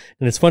with,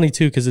 and it's funny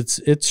too because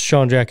it's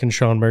Sean Jack and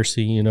Sean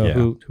Mercy, Yeah.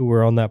 who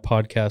were on that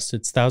podcast.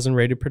 It's 1,000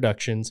 Rated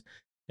Productions,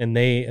 and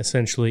they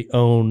essentially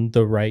own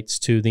the rights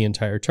to the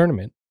entire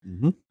tournament.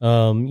 Mm-hmm.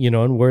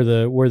 And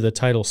we're the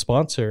title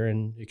sponsor,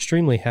 and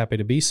extremely happy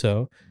to be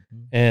so.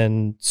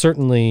 And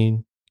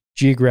certainly,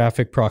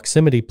 geographic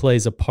proximity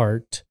plays a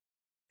part.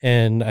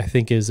 And I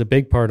think is a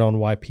big part on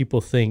why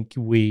people think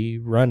we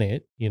run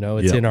it.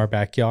 It's Yeah. in our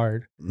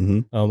backyard.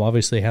 Mm-hmm.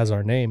 Obviously has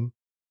our name.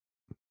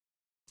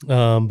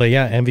 But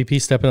yeah, MVP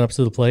stepping up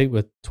to the plate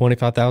with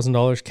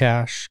 $25,000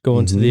 cash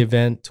going to Mhm. the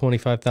event,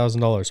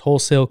 $25,000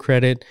 wholesale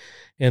credit,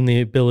 and the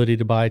ability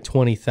to buy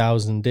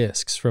 20,000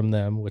 discs from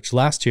them, which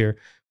last year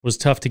was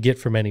tough to get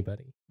from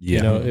anybody.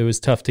 Yeah. It was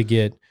tough to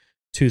get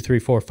 2, 3,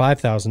 4,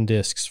 5,000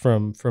 discs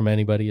from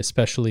anybody,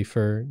 especially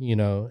for, you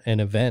know, an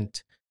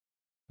event.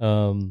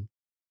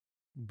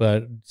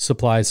 But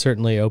supply is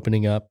certainly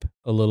opening up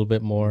a little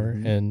bit more,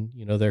 and,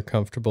 you know, they're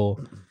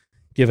comfortable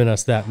giving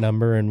us that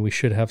number, and we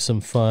should have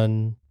some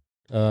fun,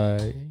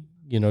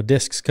 you know,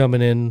 discs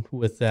coming in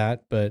with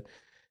that. But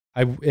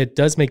it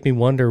does make me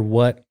wonder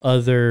what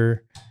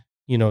other,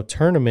 you know,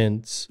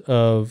 tournaments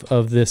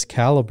of this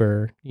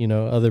caliber, you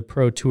know, other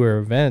Pro Tour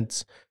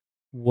events,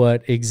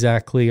 what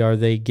exactly are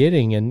they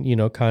getting? And, you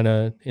know, kind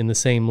of in the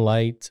same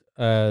light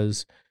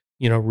as,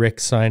 you know, Rick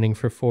signing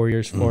for 4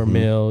 years, 4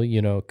 mil,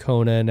 you know,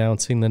 Kona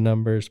announcing the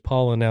numbers,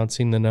 Paul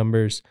announcing the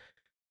numbers.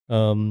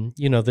 You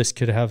know, this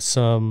could have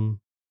some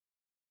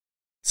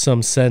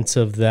sense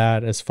of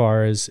that as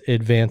far as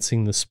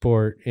advancing the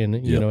sport in,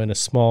 you know, in a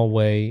small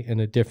way, in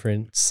a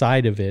different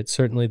side of it.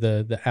 Certainly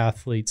the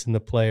athletes and the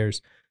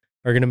players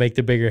are going to make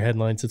the bigger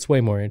headlines. It's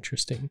way more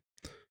interesting.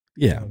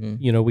 Yeah.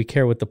 You know, we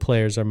care what the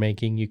players are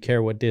making. You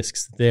care what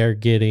discs they're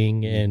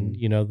getting, and,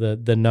 you know,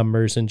 the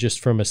numbers, and just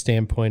from a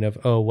standpoint of,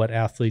 oh, what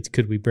athletes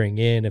could we bring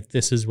in if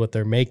this is what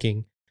they're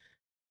making?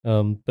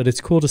 But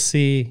it's cool to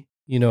see,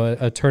 you know,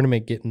 a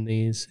tournament getting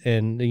these.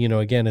 And, you know,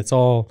 again, it's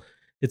all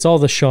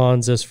the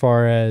Sean's as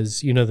far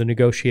as, you know, the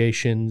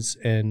negotiations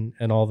and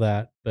all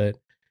that. But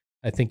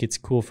I think it's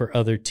cool for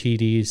other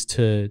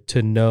TDs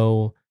to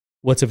know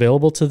what's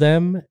available to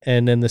them.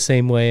 And in the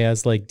same way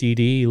as like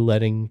DD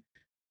letting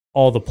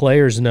all the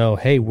players know,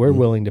 hey, we're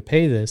willing to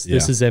pay this.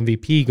 This is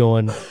MVP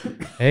going,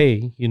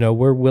 hey, you know,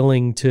 we're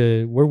willing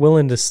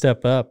to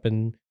step up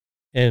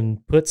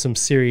and put some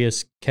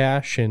serious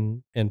cash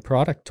and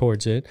product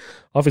towards it.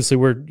 Obviously,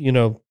 we're, you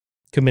know,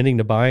 committing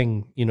to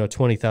buying, you know,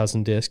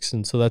 20,000 discs,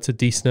 and so that's a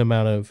decent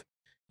amount of,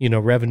 you know,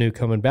 revenue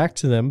coming back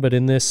to them. But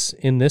in this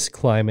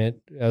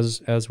climate,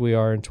 as we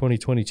are in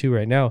 2022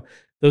 right now,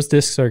 those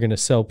discs are going to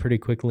sell pretty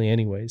quickly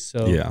anyways.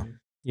 So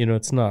you know,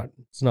 it's not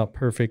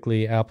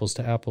perfectly apples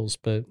to apples,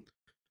 but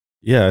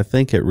yeah, I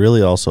think it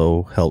really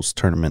also helps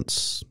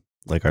tournaments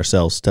like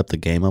ourselves step the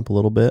game up a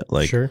little bit,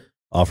 like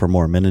offer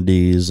more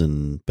amenities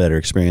and better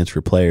experience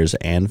for players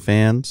and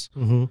fans.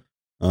 And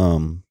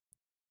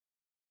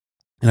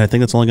I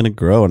think it's only going to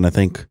grow. And I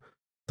think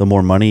the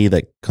more money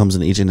that comes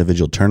in each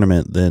individual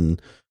tournament, then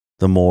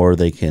the more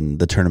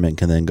the tournament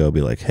can then go be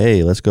like,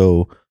 hey, let's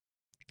go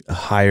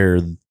hire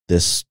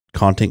this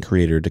content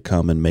creator to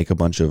come and make a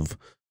bunch of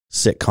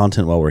sick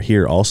content while we're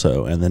here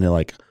also. And then it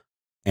like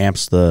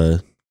amps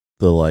the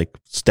like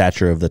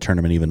stature of the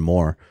tournament even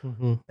more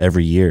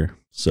every year.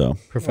 So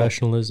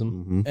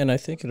professionalism. And I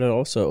think it'll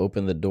also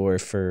open the door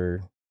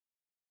for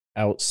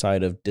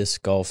outside of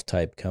disc golf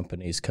type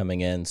companies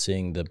coming in,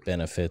 seeing the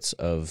benefits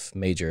of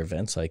major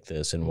events like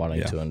this and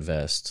wanting to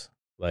invest,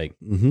 like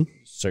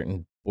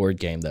certain board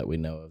game that we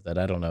know of that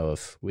I don't know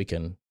if we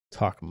can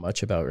talk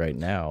much about right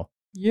now.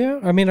 Yeah,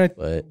 I mean,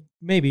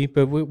 maybe,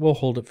 but we'll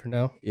hold it for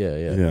now.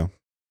 Yeah.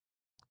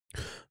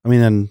 I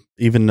mean, and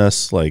even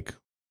us like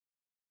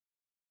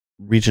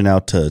reaching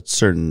out to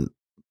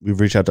we've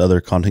reached out to other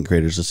content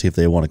creators to see if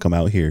they want to come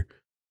out here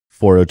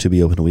for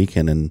O2B Open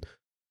Weekend, and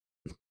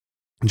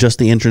just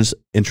the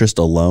interest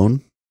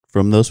alone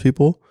from those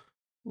people,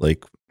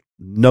 like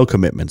no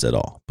commitments at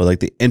all, but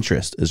like the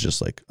interest is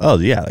just like, oh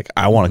yeah, like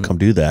I want to come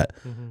do that.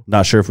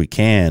 Not sure if we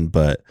can,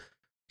 but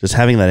just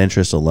having that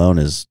interest alone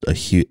is a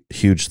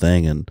huge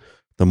thing. And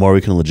the more we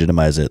can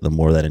legitimize it, the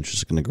more that interest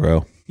is going to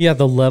grow. Yeah.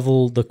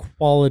 The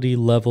quality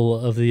level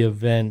of the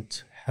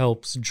event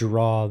helps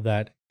draw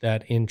that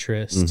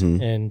interest.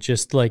 And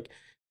just like,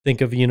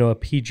 think of, you know, a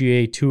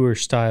PGA Tour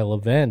style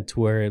event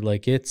where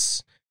like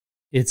it's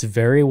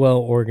very well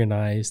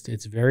organized,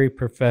 it's very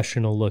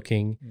professional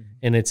looking,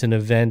 and it's an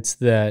event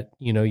that,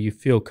 you know, you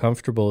feel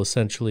comfortable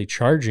essentially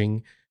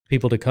charging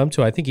people to come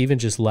to. I think even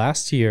just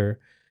last year,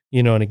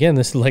 you know, and again,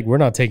 this is like, we're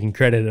not taking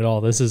credit at all.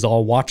 This is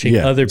all watching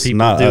other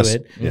people do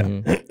it.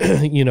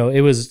 Yeah. You know,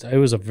 it was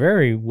a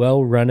very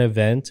well run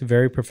event,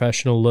 very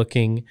professional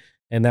looking.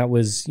 And that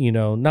was, you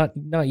know, not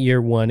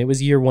year one. It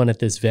was year one at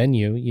this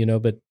venue, you know,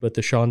 but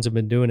the Sean's have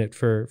been doing it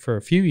for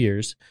a few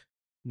years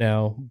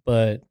now.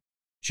 But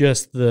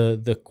just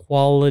the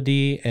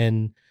quality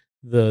and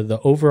the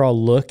overall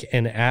look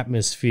and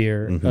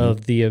atmosphere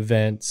of the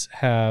events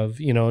have,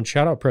 you know, and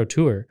shout out Pro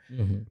Tour,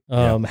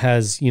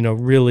 has, you know,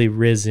 really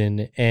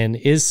risen and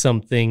is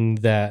something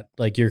that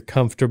like you're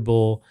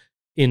comfortable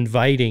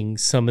inviting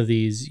some of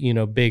these, you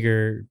know,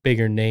 bigger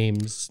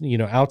names, you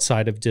know,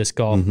 outside of disc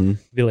golf,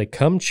 be like,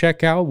 come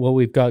check out what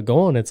we've got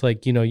going. It's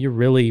like, you know, you're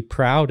really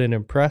proud and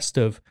impressed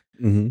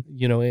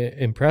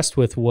impressed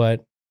with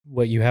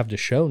what you have to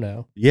show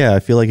now. Yeah, I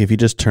feel like if you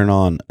just turn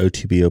on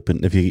OTB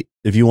Open, if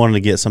you wanted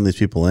to get some of these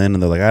people in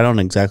and they're like, I don't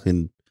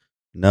exactly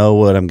know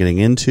what I'm getting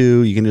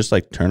into, you can just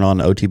like turn on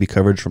OTB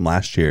coverage from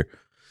last year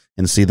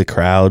and see the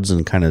crowds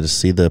and kind of just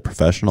see the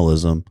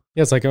professionalism.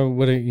 Yeah, it's like,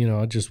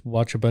 I just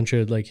watch a bunch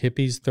of like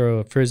hippies throw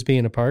a frisbee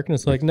in a park, and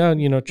it's like, no,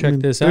 you know, check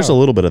this out. There's a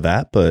little bit of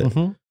that, but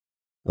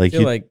like I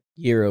feel like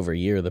year over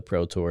year, the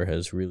Pro Tour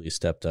has really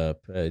stepped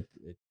up,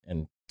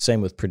 and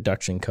same with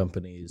production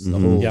companies. The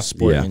whole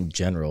sport in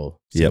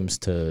general seems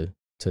to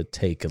to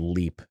take a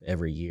leap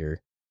every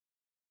year.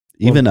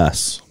 Even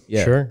us.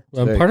 Yeah, Sure.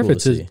 it's very Part of cool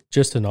it's to see.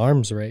 just an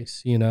arms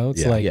race, you know?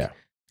 It's Yeah. like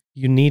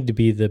you need to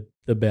be the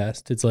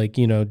best. It's like,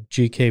 you know,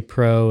 GK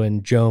Pro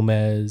and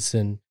Jomez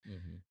and,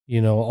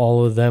 you know,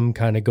 all of them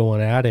kind of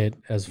going at it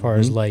as far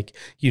as like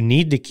you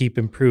need to keep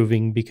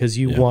improving because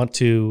you want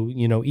to,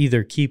 you know,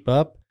 either keep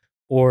up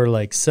or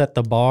like set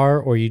the bar,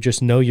 or you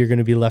just know you're going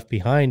to be left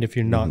behind if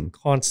you're not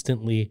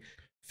constantly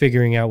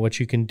figuring out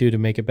what you can do to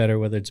make it better,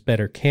 whether it's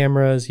better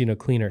cameras, you know,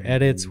 cleaner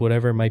edits,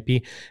 whatever it might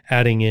be,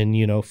 adding in,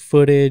 you know,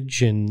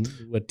 footage and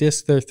what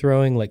disc they're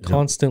throwing, like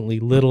constantly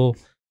little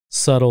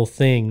subtle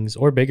things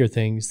or bigger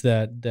things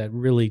that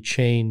really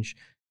change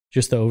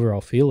just the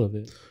overall feel of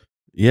it.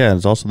 Yeah, and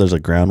it's also there's a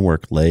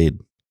groundwork laid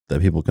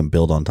that people can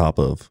build on top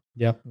of.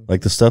 Yeah.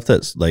 Like the stuff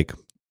that's like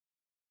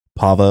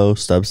Pavo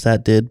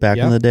Stubstat did back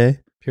in the day.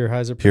 Pure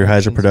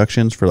Heiser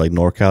Productions for like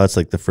NorCal. That's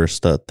like the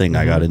first thing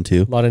I got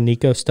into. A lot of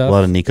Nico stuff. A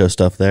lot of Nico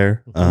stuff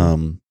there.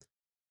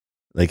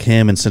 Like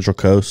him and Central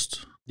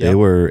Coast. They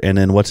were, and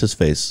then what's his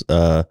face?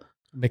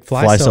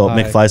 McFly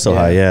So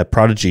High. Yeah.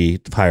 Prodigy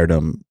hired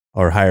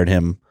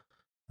him.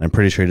 I'm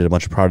pretty sure he did a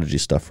bunch of Prodigy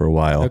stuff for a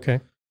while.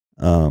 Okay.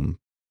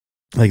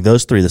 Like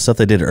those three, the stuff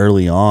they did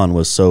early on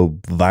was so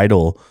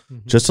vital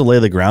just to lay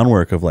the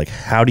groundwork of like,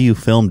 how do you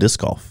film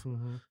disc golf?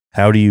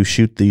 How do you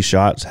shoot these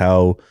shots?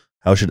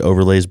 How should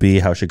overlays be?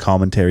 How should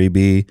commentary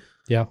be?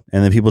 Yeah.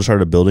 And then people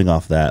started building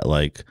off that.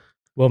 Like,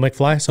 well,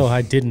 McFly So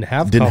High didn't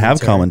have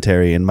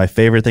commentary. And my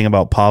favorite thing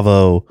about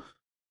Pavo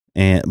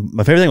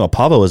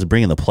was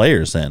bringing the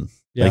players in.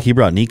 Yeah. Like he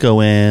brought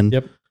Nico in.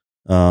 Yep.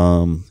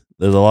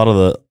 There's a lot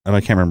of I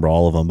can't remember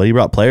all of them, but he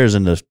brought players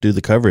in to do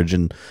the coverage,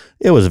 and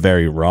it was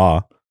very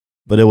raw,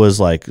 but it was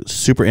like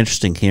super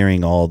interesting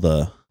hearing all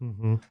the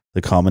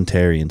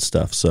commentary and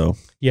stuff. So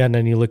yeah, and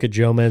then you look at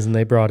Jomez, and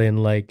they brought in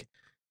like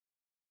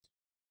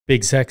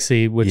Big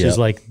Sexy, which is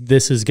like,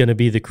 this is going to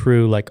be the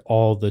crew like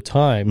all the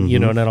time, you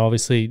know, and then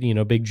obviously, you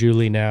know, Big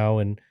Julie now,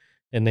 and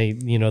they,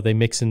 you know, they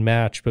mix and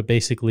match, but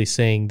basically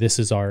saying this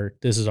is our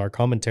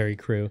commentary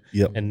crew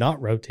and not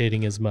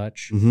rotating as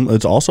much.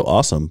 It's also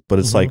awesome, but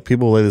it's like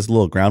people lay this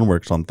little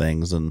groundwork on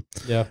things, and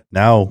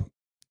now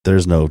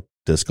there's no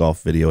disc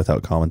golf video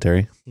without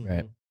commentary.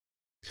 Right.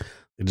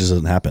 It just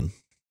doesn't happen.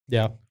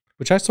 Yeah.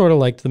 Which I sort of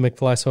liked the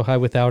McFly So High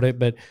without it,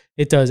 but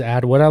it does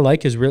add. What I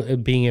like is really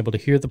being able to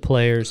hear the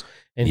players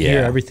and hear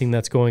everything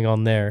that's going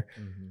on there.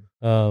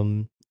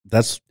 And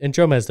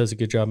Jomez does a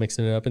good job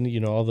mixing it up, and you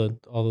know, all the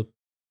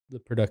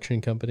production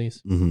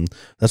companies.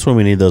 That's when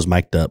we need those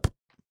mic'd up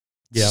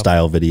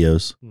style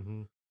videos.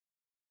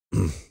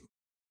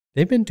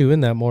 They've been doing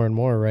that more and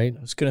more, right? I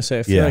was going to say,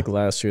 I feel like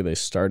last year they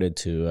started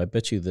to. I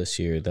bet you this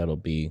year that'll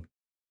be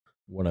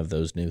one of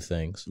those new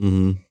things.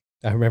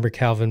 I remember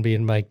Calvin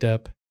being mic'd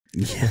up.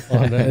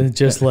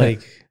 Just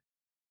like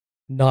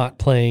not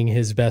playing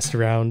his best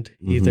round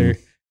either.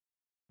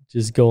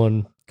 Just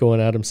going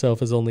at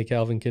himself as only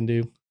Calvin can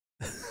do.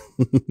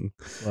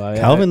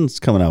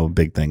 Calvin's coming out with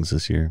big things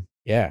this year.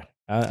 Yeah,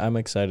 I'm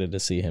excited to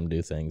see him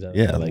do things. I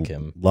like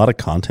him. A lot of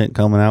content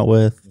coming out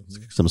with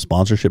some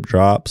sponsorship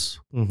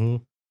drops.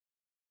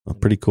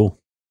 Pretty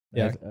cool.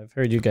 Yeah, I've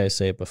heard you guys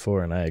say it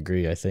before, and I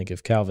agree. I think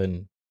if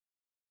Calvin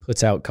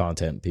puts out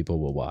content, people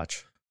will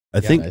watch. I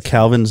think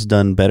Calvin's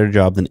done better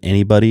job than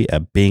anybody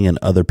at being in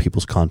other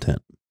people's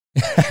content.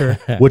 Sure.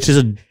 Which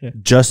is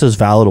just as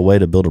valid a way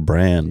to build a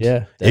brand.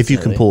 Yeah, if you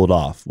can pull it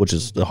off, which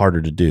is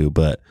harder to do,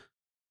 but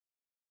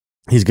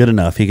he's good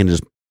enough. He can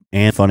just,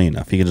 and funny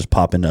enough, he can just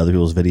pop into other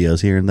people's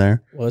videos here and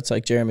there. Well, it's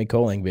like Jeremy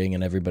Colling being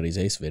in everybody's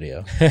Ace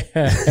video.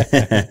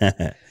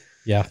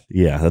 Yeah,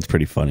 that's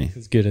pretty funny.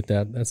 He's good at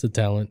that. That's a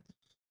talent.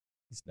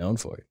 He's known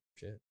for it.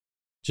 Shit.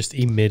 Just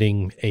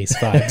emitting ace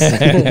fives.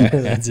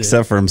 That's it.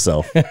 Except for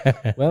himself.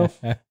 Well,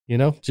 you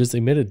know, just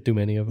emitted too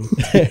many of them.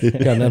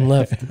 Got none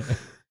left.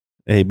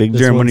 Hey, Big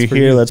Jerm, when you're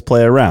here, let's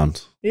play a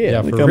round.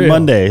 Yeah, like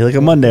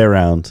a Monday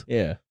round.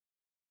 Yeah.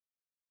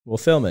 We'll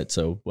film it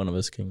so one of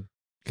us can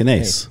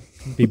ace.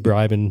 Be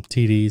bribing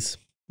TDs.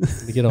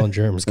 Let me get on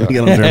Jerm's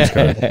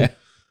card.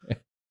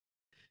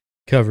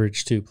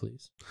 Coverage too,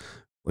 please.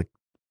 Like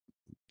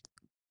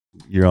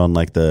you're on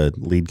like the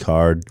lead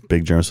card.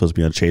 Big Jerm's supposed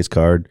to be on chase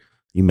card.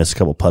 You miss a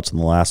couple putts in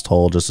the last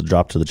hole just to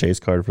drop to the chase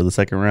card for the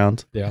second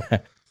round. Yeah.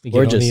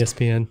 Or just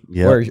ESPN.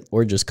 Yeah.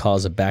 Or just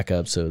cause a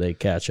backup so they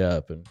catch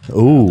up and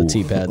on the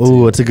tee pad.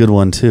 Ooh, it's a good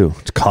one too.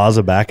 To cause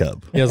a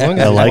backup. Yeah, as long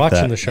as you're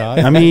watching the shot.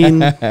 I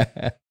mean,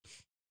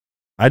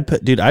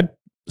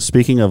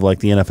 speaking of like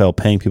the NFL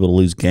paying people to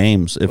lose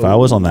games, if I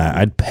was on that,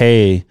 I'd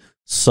pay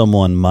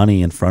someone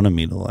money in front of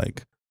me to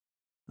like.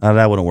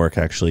 That wouldn't work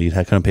actually. You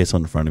couldn't pay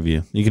someone in front of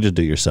you. You could just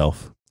do it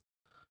yourself.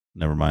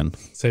 Never mind.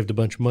 Saved a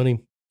bunch of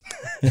money.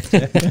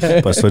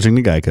 By switching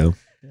to Geico.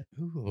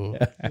 Ooh,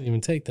 didn't even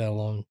take that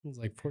long. It was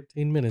like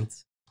 14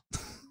 minutes.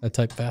 I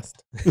type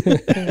fast.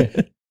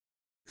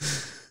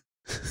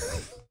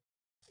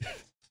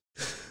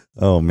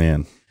 Oh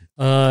man.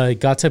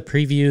 Got to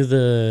preview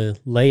the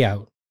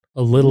layout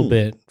a little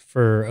bit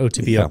for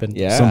OTB Open.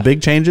 Yeah. Some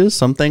big changes,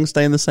 some things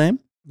staying the same.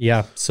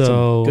 Yeah. So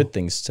some good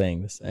things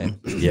staying the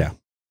same. Yeah.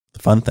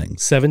 Fun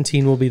things.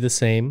 17 will be the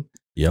same.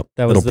 Yep.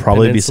 That was It'll the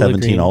probably be Peninsula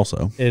 17 Green.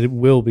 also. It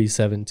will be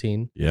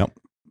 17. Yep.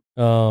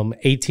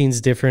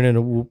 18's different and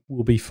it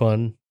will be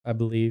fun, I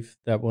believe.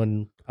 That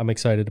one I'm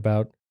excited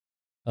about.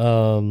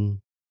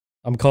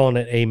 I'm calling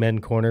it Amen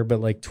Corner,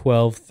 but like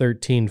 12,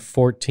 13,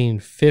 14,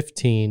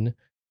 15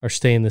 are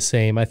staying the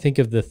same. I think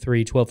of the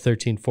 3, 12,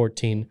 13,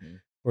 14,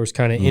 where it's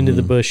kind of into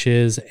the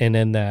bushes, and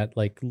then that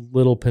like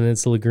little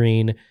Peninsula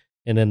Green,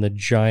 and then the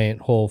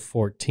giant hole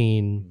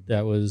 14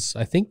 that was,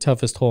 I think,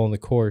 toughest hole on the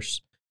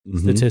course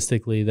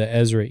statistically, the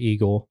Ezra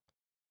Eagle.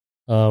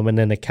 And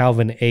then the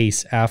Calvin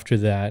Ace after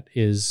that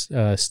is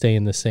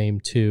staying the same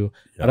too.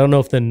 Yep. I don't know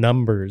if the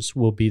numbers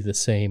will be the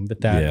same,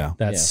 but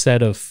that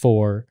set of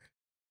 4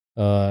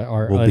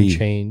 are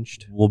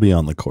unchanged. We'll be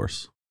on the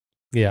course.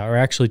 Yeah, or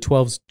actually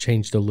 12's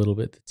changed a little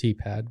bit, the tee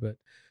pad,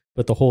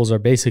 but the holes are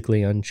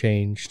basically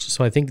unchanged.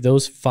 So I think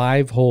those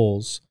 5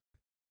 holes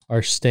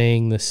are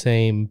staying the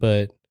same,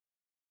 but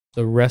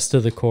the rest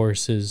of the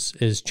course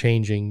is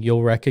changing.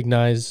 You'll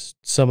recognize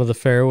some of the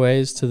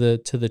fairways to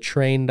the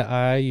trained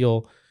eye.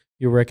 You'll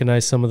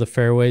recognize some of the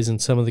fairways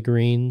and some of the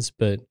greens,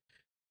 but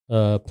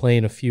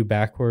playing a few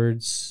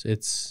backwards,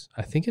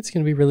 I think it's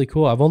going to be really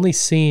cool. I've only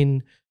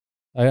seen,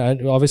 I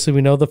obviously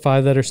we know the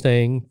 5 that are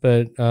staying,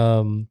 but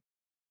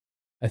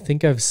I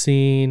think I've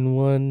seen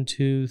 1,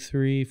 2,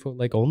 3, 4,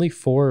 like only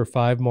 4 or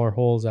 5 more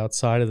holes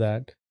outside of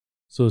that.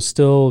 So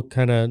still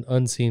kind of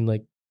unseen,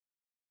 like,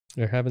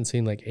 I haven't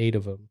seen like 8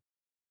 of them.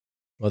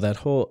 Well, that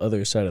whole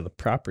other side of the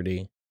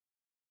property,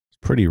 It's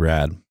pretty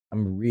rad.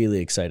 I'm really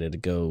excited to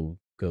go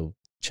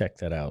check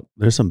that out.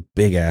 There's some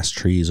big ass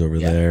trees over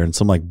there and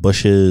some like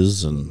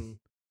bushes and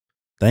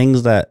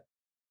things that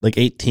like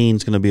 18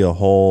 is going to be a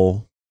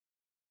hole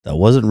that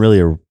wasn't really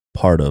a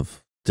part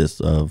of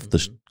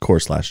the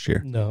course last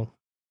year. No.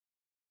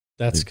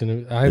 That's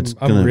going to, It's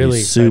I'm gonna really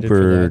be excited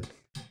for that.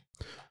 I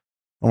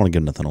don't want to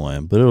give nothing away,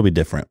 but it'll be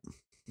different.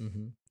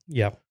 Mm-hmm.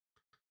 Yeah.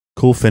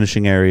 Cool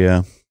finishing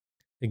area.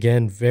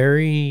 Again,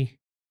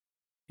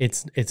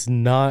 it's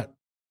not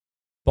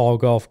ball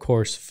golf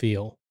course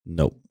feel.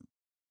 Nope.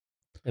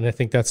 And I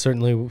think that's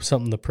certainly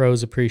something the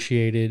pros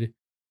appreciated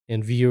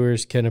and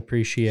viewers can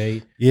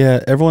appreciate.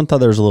 Yeah, everyone thought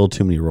there was a little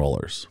too many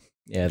rollers,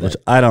 Yeah, which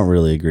that I don't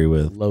really agree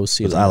with. low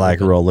ceiling. I like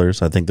open.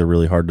 rollers. I think they're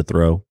really hard to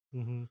throw.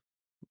 Mm-hmm.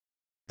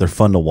 They're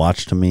fun to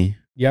watch to me.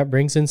 Yeah, it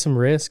brings in some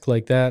risk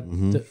like that.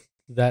 Mhm.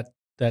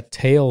 That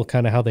tail,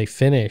 kind of how they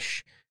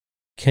finish,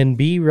 can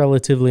be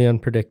relatively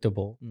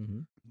unpredictable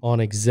Mhm. on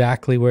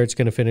exactly where it's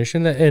going to finish,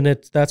 and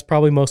that's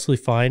probably mostly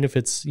fine if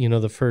it's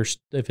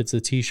if it's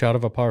a tee shot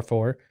of a par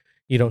 4.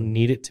 You don't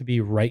need it to be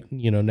right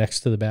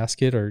next to the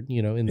basket or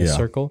in the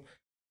circle.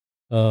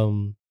 But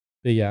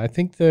yeah, I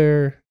think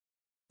there's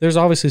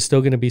obviously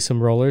still going to be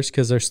some rollers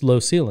because there's low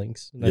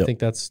ceilings, and I think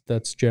that's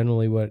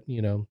generally what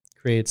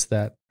creates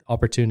that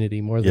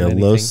opportunity more than anything.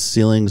 Low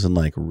ceilings and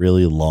like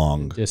really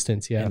long.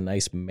 Distance. Yeah, And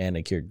nice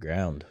manicured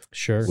ground.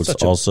 sure. Which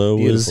Such a also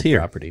is beautiful here.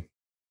 property.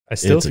 I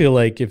still It's feel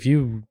like if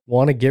you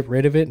want to get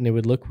rid of it and it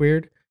would look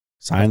weird,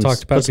 Signs. I've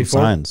talked about put it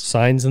some before.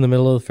 signs. in the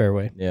middle of the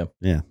fairway. Yeah.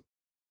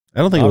 I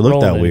don't think it Not would look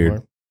rolling that weird.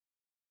 anymore.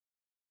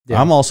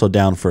 Yeah. I'm also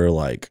down for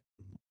like,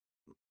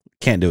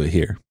 can't do it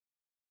here.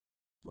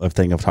 I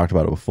think I've talked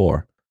about it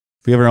before.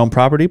 If you have your own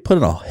property, put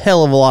in a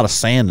hell of a lot of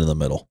sand in the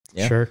middle.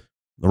 Yeah. Sure.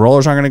 The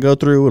rollers aren't going to go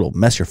through. It'll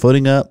mess your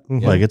footing up.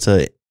 Mhm.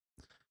 Like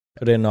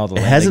Put in all the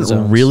it landing hasn't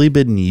zones. really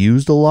been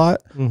used a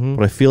lot, Mm-hmm.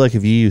 but I feel like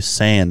if you use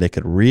sand, it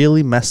could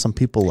really mess some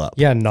people up.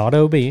 Yeah, not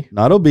OB.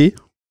 Not OB.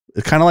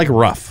 It's kind of like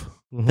rough.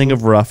 Mhm. Think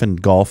of rough in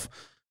golf,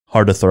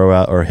 hard to throw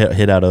out or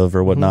hit out of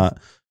or whatnot.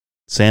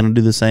 Sand will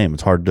do the same.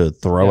 It's hard to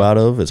throw Yeah. out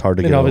of. It's hard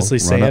to and get. obviously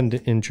run up. sand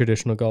in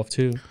traditional golf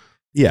too.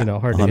 Yeah,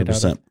 hard to hit out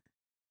of.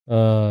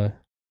 100%.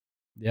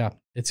 Yeah,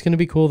 it's going to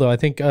be cool though. I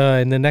think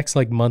in the next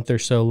like month or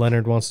so,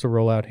 Leonard wants to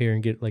roll out here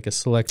and get like a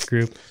select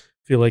group.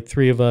 Feel like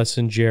 3 of us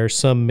and Jer,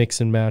 some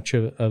mix and match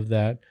of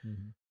that.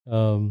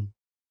 Mhm.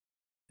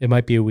 It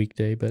might be a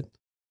weekday, but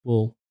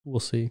we'll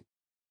see.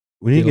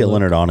 We need to Get a get look.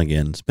 Leonard on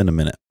again. It's been a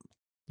minute.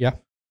 Yeah.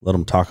 Let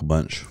him talk a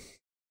bunch.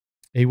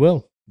 He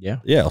will. Yeah.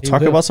 Yeah, I'll He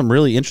talk will. about some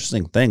really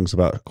interesting things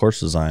about course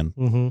design.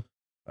 Mm-hmm.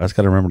 I just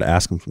got to remember to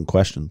ask him some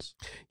questions.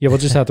 Yeah, we'll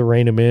just have to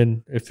rein him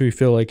in if we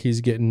feel like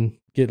he's getting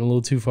a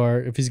little too far.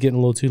 If he's getting a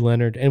little too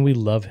Leonard, and we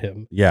love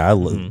him. Yeah,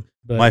 Mhm.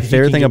 But my he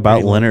favorite can thing get about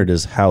pretty Leonard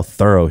is how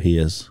thorough he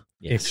is.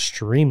 Yes.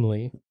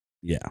 extremely.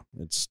 Yeah,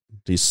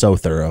 he's so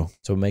thorough.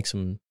 So it makes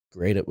him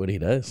great at what he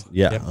does.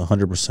 Yeah, Yep.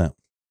 100%.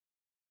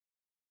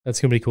 That's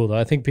gonna be cool though.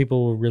 I think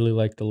people will really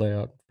like the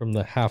layout from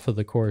the half of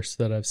the course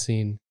that I've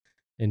seen,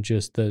 and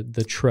just the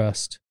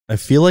trust. I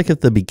feel like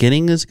if the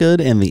beginning is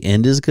good and the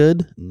end is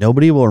good,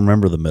 nobody will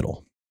remember the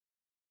middle.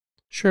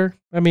 Sure,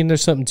 I mean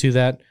there's something to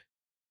that.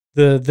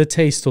 The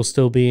taste will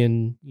still be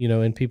in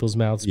in people's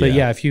mouths, but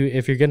Yeah. yeah,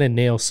 if you're gonna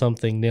nail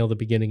something, nail the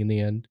beginning and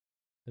the end.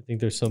 I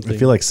think there's something. I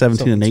feel like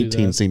 17 and something to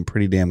 18 that. seem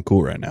pretty damn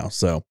cool right now.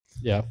 So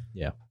Yeah,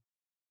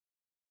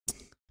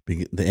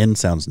 the end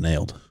sounds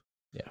nailed.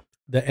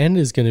 the end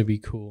is gonna be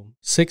cool.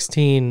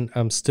 16,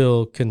 I'm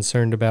still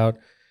concerned about.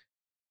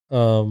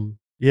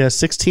 Yeah,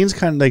 16's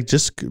kind of like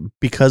just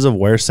because of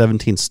where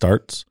 17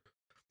 starts.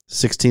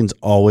 16's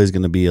always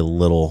going to be a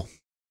little.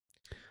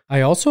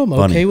 I also am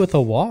Funny. okay with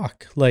a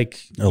walk, like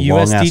A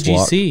long-ass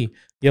USDGC.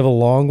 You have a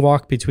long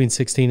walk between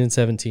 16 and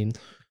 17.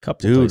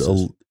 Couple Dude,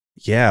 places.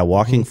 yeah,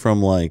 walking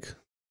from like,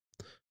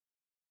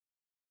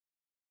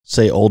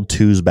 say, Old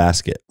 2's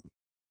basket.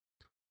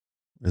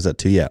 Is that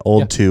 2? Yeah,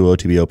 Old 2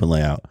 OTB open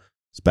layout.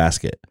 It's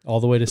basket. All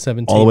the way to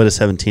 17. All the way to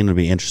 17 would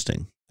be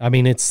interesting. I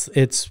mean, it's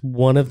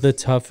one of the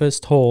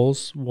toughest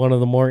holes, one of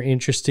the more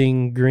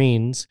interesting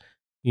greens.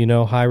 You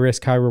know, high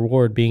risk, high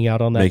reward being out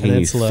on that Making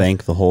peninsula. you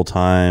think the whole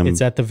time.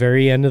 It's at the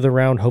very end of the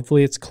round.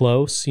 Hopefully it's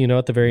close, you know,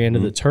 at the very end of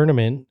Mm-hmm. the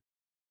tournament.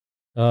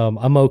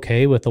 I'm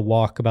okay with the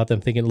walk about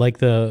them thinking like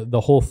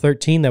the hole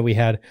 13 that we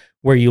had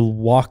where you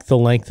walk the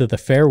length of the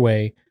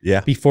fairway Yeah.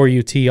 before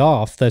you tee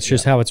off. That's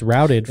just how it's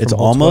routed. From It's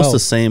hole almost 12. the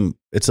same.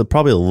 It's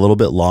probably a little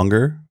bit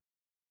longer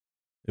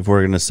if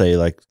we're going to say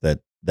like that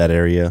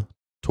area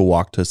to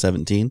walk to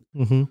 17.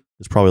 Mhm.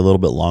 It's probably a little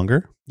bit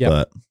longer. Yep.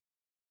 But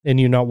And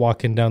you're not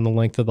walking down the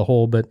length of the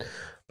hole, but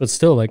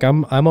still, like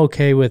I'm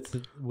okay with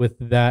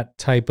that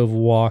type of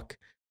walk,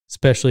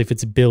 especially if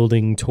it's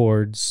building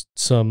towards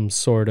some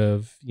sort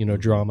of, you know,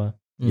 drama.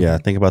 yeah,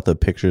 think about the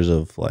pictures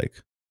of like,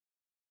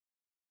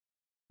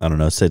 I don't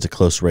know, say it's a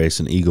close race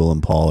and Eagle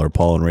and Paul or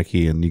Paul and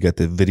Ricky, and you get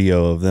the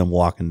video of them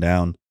walking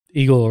down.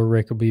 Eagle or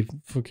Rick will be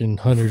fucking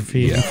 100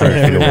 feet Yeah, in front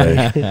of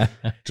 100 feet everybody.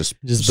 Just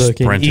Just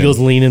booking. sprinting. Eagle's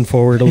leaning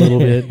forward a little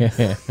bit.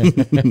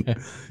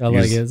 I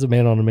like He's- it. It's a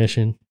man on a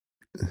mission.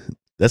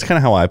 That's kind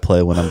of how I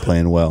play when I'm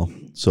playing well.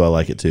 So I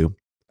like it too.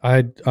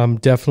 I'm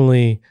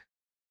definitely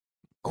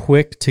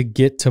quick to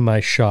get to my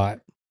shot.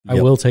 I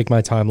Yep. will take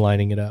my time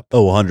lining it up,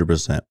 Oh,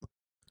 100%.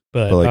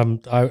 but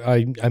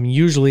like- I'm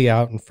usually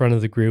out in front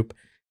of the group,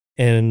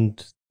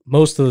 and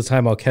most of the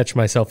time I'll catch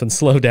myself and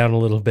slow down a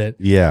little bit.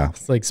 Yeah.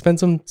 It's like spend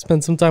some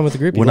time with the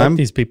group. You When like I'm-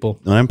 these people.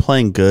 When I'm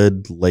playing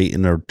good late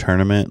in a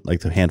tournament, like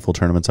the handful of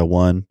tournaments I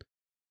won,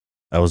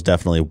 I was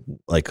definitely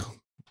like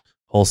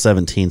hole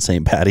 17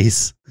 St.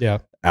 Patty's Yeah,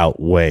 out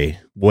way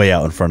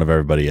out in front of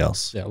everybody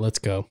else. yeah. Let's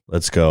go.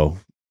 Let's go.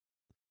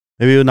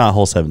 Maybe not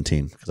hole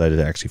 17 because I did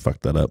actually fuck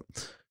that up.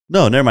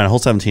 No, never mind. Hole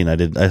 17,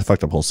 I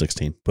fucked up hole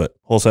 16, but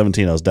hole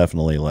 17, I was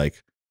definitely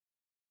like,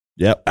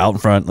 yep, out in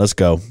front. Let's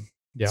go.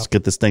 Yeah. Let's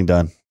get this thing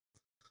done.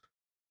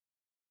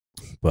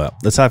 But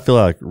that's how I feel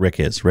like Rick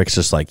is. Rick's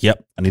just like,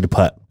 yep, I need to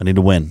putt. I need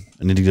to win.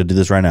 I need to go do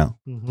this right now.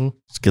 Mm-hmm.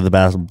 Let's get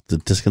the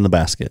disc in the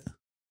basket.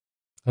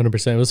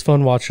 100%. It was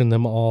fun watching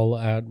them all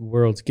at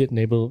Worlds, being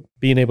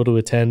able to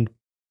attend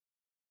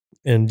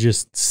and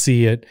just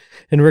see it.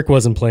 And Rick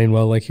wasn't playing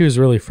well. Like he was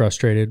really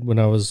frustrated when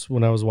I was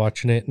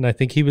watching it. And I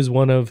think he was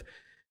one of,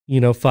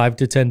 5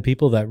 to 10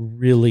 people that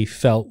really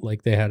felt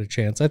like they had a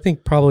chance. I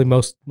think probably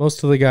most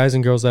of the guys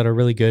and girls that are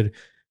really good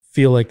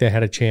feel like they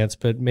had a chance,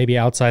 but maybe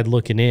outside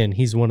looking in,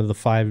 he's one of the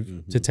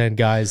 5 to 10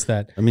 guys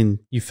that I mean,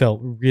 you felt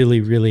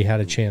really, really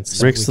had a chance.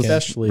 that Rick's weekend.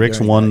 Especially Rick's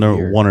during that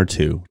year. one or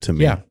two to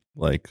me. Yeah.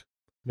 Like, I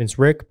mean, it's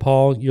Rick,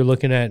 Paul. You're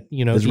looking at,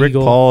 is Rick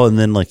Eagle. Paul, and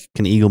then like,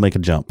 can Eagle make a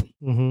jump?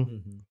 Mm-hmm.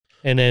 Mhm.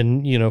 And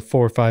then,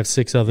 4, 5,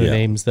 6 other Yeah.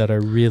 names that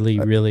are really,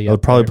 really I would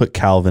up probably there. put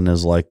Calvin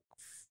as like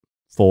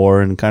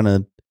 4 and kind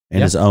of in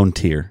Yeah. his own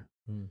tier.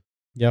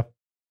 Yeah.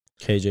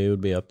 KJ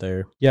would be up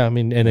there. Yeah. I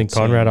mean, and then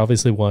Insane. Conrad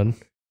obviously won.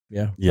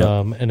 Yeah.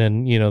 Yeah. And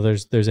then,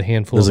 there's a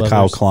handful There's of a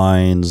Kyle others.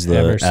 Klein's, the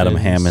Emerson's. Adam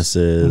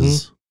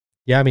Hammis's.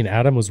 Yeah. I mean,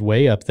 Adam was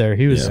way up there.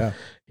 He was, Yeah.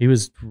 he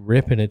was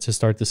ripping it to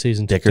start the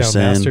season. Took down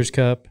Dickerson. Masters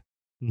Cup.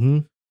 Mm-hmm.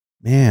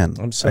 Man,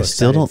 I'm so I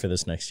still excited don't. for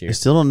this next I year.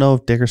 still don't know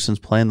if Dickerson's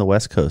playing the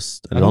West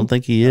Coast. I I don't don't-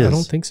 think he is. I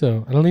don't think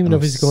so. I don't even know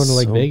if I'm he's going to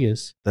like so-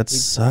 Vegas. that He-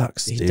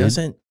 sucks, He dude.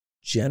 doesn't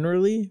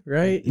generally,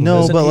 right?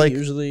 No, Doesn't but, he like,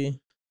 usually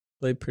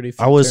play pretty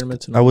few I was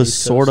tournaments on I the was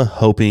East sort of Coast?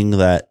 hoping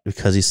that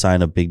because he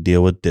signed a big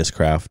deal with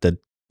Discraft, that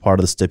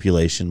part of the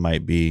stipulation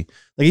might be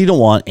like you don't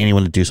want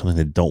anyone to do something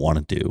they don't want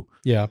to do.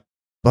 Yeah.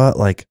 But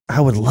like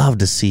I would love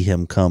to see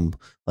him come.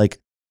 Like,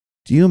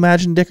 do you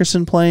imagine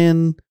Dickerson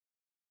playing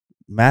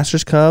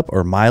Masters Cup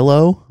or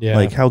Milo? Yeah.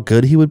 Like how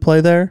good he would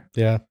play there.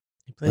 Yeah.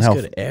 He plays how-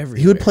 good everywhere.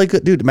 He would play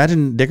good, dude.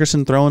 Imagine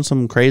Dickerson throwing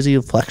some crazy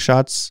flex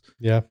shots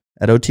Yeah.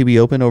 at OTB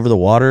Open over the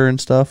water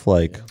and stuff.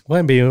 Like, Well,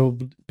 and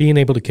being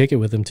able to kick it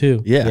with him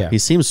too. yeah, Yeah. he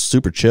seems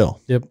super chill.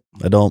 Yep.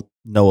 I don't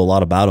know a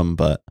lot about him,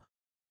 but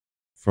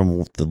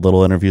from the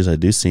little interviews I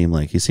do see him,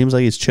 like he seems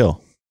like he's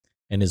chill.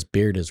 and his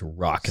beard is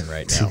rocking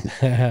right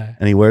now.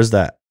 And he wears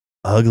that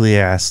ugly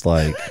ass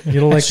like You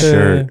don't like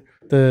Shirt.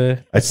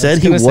 the I said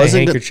was he gonna say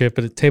wasn't- handkerchief,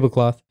 but a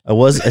tablecloth. I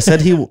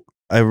said he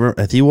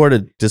he wore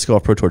to Disc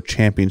Golf Pro Tour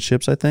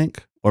Championships, I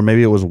think, or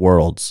maybe it was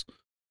Worlds.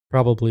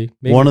 Probably.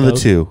 Maybe One of the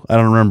both. two. I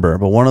don't remember,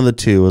 but one of the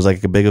two was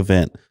like a big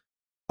event.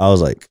 I was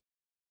like,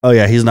 oh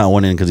yeah, he's not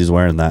winning because he's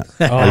wearing that.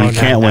 Oh, you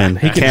can't win.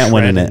 He You can't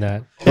win in shred it.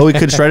 that. Oh, he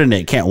could shred in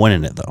it. Can't win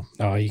in it though.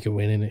 Oh, you can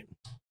win in it.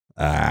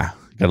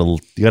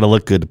 You gotta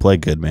look good to play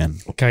good, man.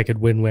 Guy could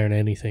win wearing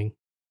anything.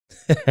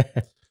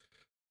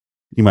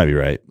 You might be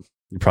right.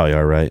 You probably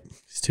are right.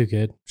 He's too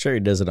good. Sure, he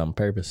does it on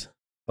purpose.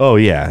 Oh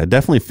yeah, it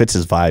definitely fits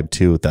his vibe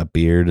too with that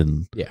beard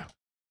and Yeah.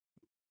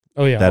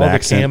 Oh yeah, that all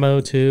accent. the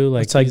camo too.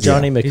 Like It's like he's-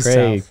 Johnny he's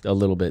McRae South. a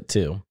little bit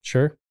too.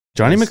 Sure.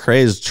 Johnny Yes.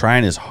 McRae is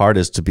trying his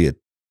hardest to be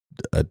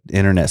a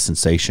internet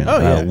sensation. Oh,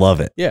 and I yeah. love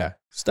it. Yeah,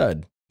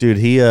 stud. Dude,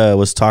 he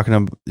was talking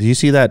about, do you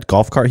see that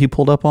golf cart he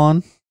pulled up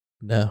on?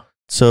 No.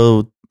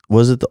 So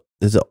is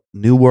it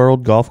New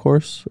World Golf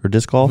Course or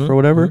disc golf or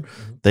whatever?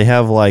 They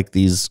have like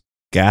these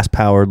gas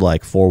powered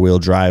like 4-wheel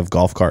drive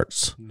golf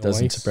carts.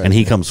 Doesn't Nice. surprise And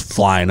he me. comes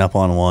flying up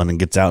on one and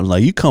gets out and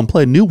like, you come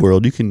play New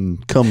World, you can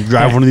come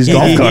drive one of these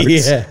golf carts.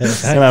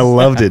 Yes. And I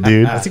loved it,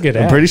 dude. That's a good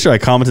I'm ad. pretty sure I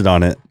commented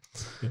on it.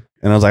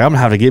 And I was like, I'm gonna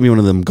have to get me one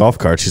of them golf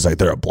carts. She's like,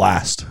 they're a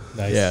blast.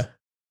 Nice. Yeah.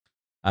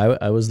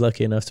 I was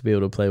lucky enough to be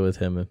able to play with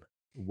him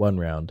one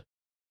round.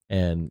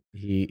 And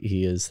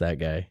he is that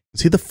guy.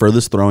 Is he the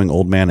furthest throwing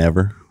old man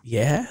ever?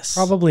 Yes.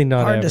 Probably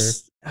not Hard ever.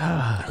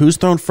 to Who's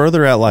thrown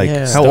further at like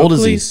Yeah. how old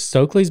is he?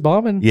 Stokely's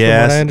bombing.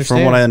 Yes,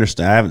 from what I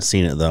understand. I haven't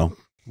seen it though.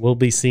 We'll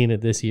be seeing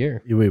it this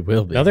year. We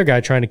will be. Another guy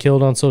trying to kill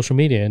it on social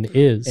media and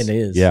is. And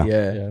is. Yeah.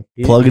 Yeah.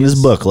 Plugging his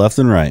He's- book left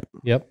and right.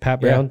 Yep. Pat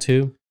Yeah. Brown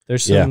too.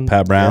 There's Yeah, some.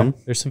 Pat Brown.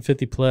 There's some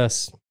 50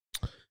 plus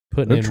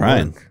putting They're in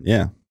trying. work.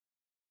 Yeah,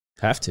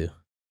 Have to.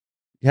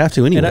 you have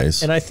to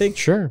anyways. And I think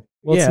Sure.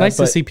 Well, it's Yeah, nice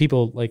to but- see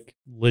people like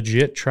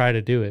legit try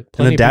to do it. And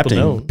Plenty adapting,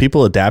 of people don't.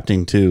 people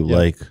adapting too. Yeah.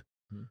 Like,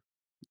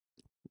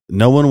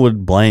 no one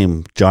would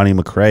blame Johnny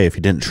McRae if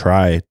he didn't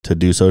try to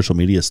do social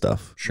media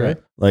stuff. Sure. Right.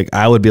 Like,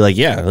 I would be like,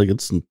 yeah, like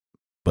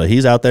but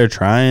he's out there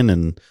trying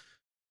and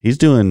he's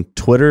doing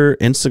Twitter,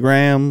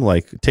 Instagram,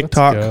 like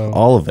TikTok, go.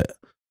 all of it.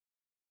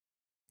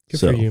 Good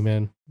So, for you,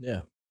 man.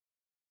 Yeah.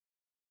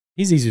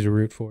 He's easy to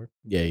root for.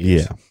 Yeah. he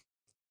is. Yeah.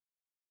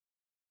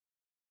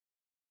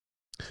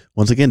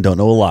 Once again, don't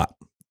know a lot.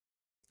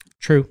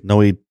 True. Know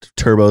he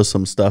turbos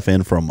some stuff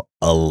in from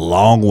a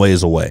long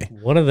ways away.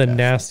 One of the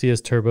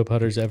nastiest turbo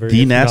putters ever.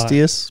 The if not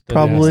nastiest, the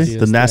probably. nastiest,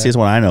 the nastiest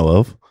one I know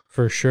of.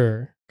 for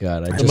sure.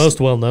 God, I The just most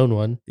well known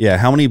one. Yeah.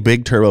 How many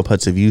big turbo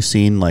putts have you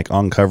seen like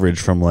on coverage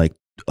from like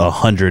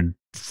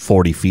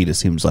 140 feet? It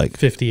seems like.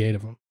 58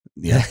 of them.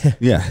 Yeah.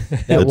 Yeah.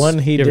 that It's- one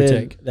he give or did.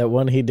 take. That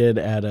one he did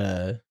at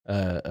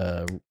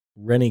a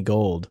Rennie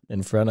Gold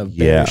in front of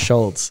Yeah. Barry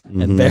Schultz,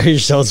 Mhm. and Barry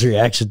Schultz's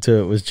reaction to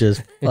it was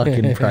just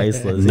fucking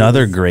priceless.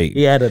 Another He was- great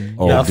He had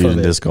old enough dude of in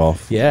it. disc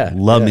golf. Yeah,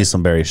 Love yeah. me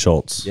some Barry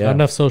Schultz. Yeah. Not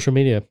enough social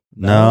media.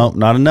 No,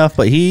 not enough.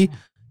 But he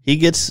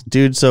gets,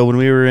 dude. So when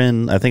we were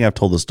in, I think I've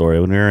told the story.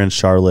 When we were in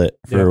Charlotte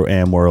for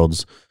Am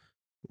Worlds,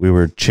 we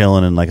were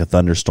chilling in like a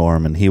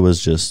thunderstorm, and he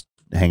was just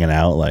hanging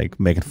out, like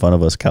making fun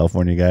of us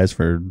California guys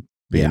for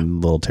being Yeah. a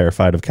little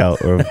terrified of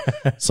or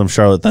some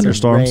Charlotte Some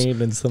thunderstorms.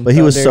 rain and some But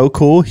he was thunder. so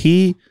cool.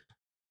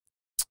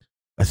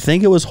 I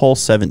think it was hole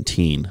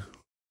 17.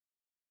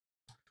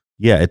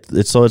 Yeah,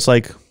 it's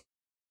like,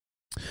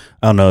 I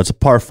don't know. It's a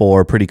par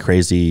 4, pretty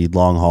crazy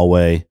long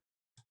hallway.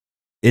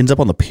 Ends up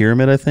on the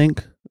pyramid, I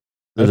think.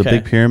 There's a Okay.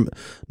 big pyramid,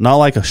 not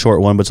like a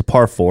short one, but it's a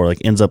par 4. Like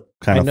ends up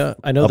kind of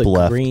I know up the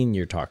left. green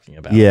you're talking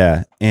about.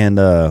 Yeah, and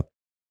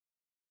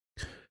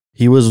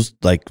he was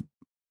like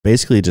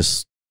basically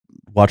just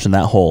watching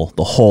that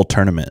the whole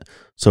tournament.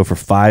 So for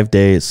 5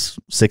 days,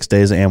 6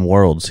 days of Am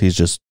Worlds, he's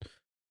just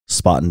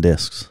spotting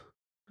discs.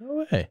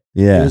 No way.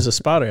 Yeah, He was a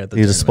spotter at the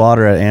he's a tournament.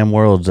 spotter at Am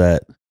Worlds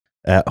at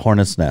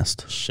Hornet's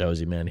Nest.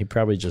 Shows you, man. He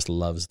probably just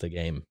loves the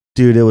game.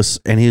 Dude, he was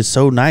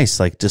so nice,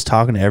 like just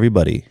talking to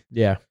everybody,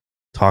 Yeah.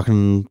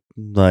 talking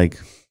like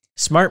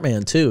Smart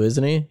man too,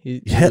 isn't he?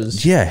 He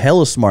was-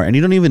 hella smart. And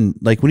you don't even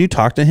like when you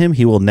talk to him,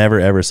 he will never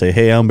ever say,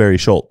 "Hey, I'm Barry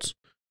Schultz."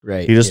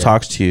 Right. He just yeah.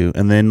 talks to you,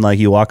 and then like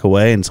you walk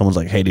away, and someone's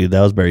like, "Hey, dude,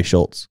 that was Barry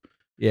Schultz,"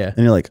 Yeah. and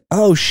you're like,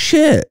 "Oh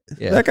shit,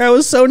 Yeah. that guy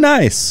was so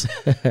nice."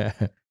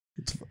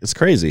 It's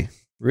crazy.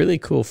 Really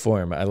cool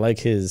form. I like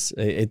his.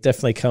 It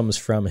definitely comes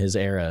from his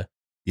era as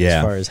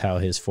Yeah, far as how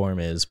his form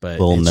is, but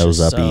Little it's nose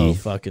just uppy. so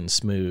fucking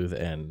smooth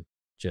and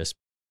just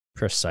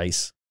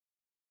precise.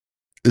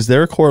 is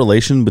there a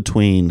correlation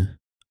between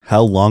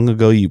how long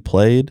ago you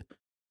played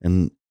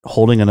and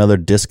holding another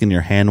disc in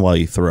your hand while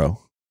you throw?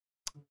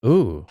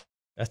 Ooh,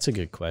 that's a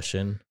good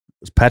question.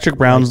 Patrick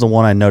Brown's the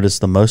one I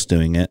noticed the most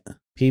doing it.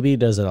 PB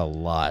does it a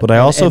lot, But I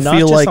also and not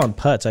feel just like- on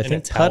putts. I And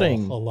think a towel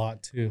putting. a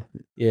lot too.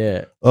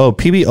 Yeah, Oh,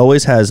 PB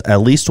always has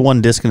at least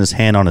one disc in his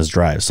hand on his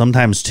drive,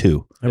 sometimes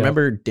two. I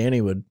remember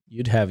Danny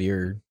you'd have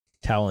your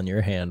towel in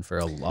your hand for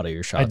a lot of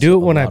your shots. I do it a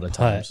when I lot of putt.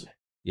 times.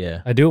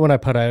 Yeah, I do it when I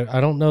putt. I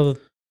don't know.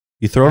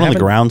 You throw it I on the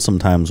haven't- ground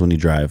sometimes when you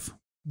drive.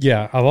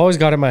 Yeah, I've always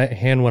got it in my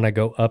hand when I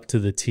go up to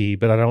the tee,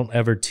 but I don't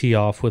ever tee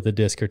off with a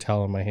disc or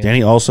towel in my hand.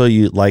 Danny also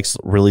likes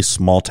really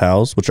small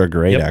towels, which are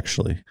great Yep.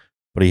 actually.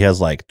 But he has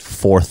like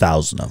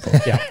 4,000 of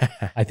them.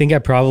 Yeah. I think I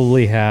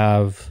probably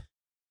have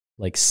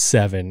like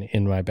 7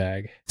 in my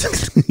bag.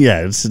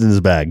 Yeah, it's in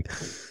his bag.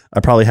 I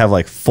probably have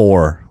like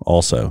 4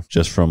 also,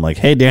 just from like,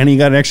 hey, Danny, you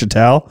got an extra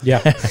towel? Yeah,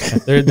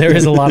 there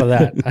is a lot of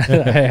that.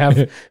 I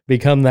have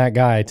become that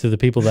guy to the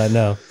people that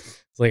know.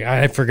 It's like,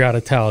 I forgot a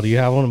towel. Do you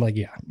have one? I'm like,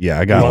 yeah. Yeah,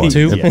 I got You one. want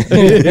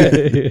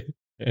two?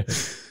 Yeah.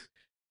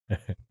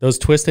 Those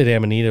twisted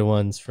Amanita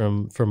ones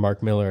from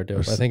Mark Miller are dope.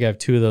 I think I have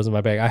 2 of those in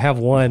my bag. I have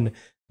one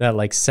that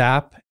like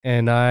sap,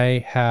 and I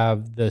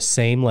have the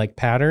same like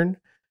pattern,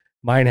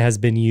 Mine has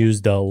been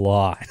used a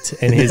lot,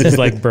 and his is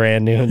like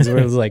brand new. And so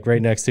we're like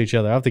right next to each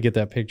other. I'll have to get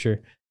that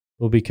picture.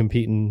 We'll be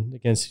competing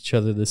against each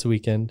other this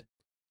weekend.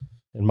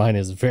 And mine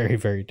is very,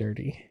 very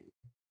dirty.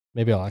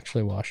 Maybe I'll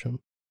actually wash them.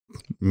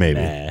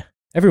 Maybe. Nah.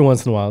 Every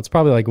once in a while. It's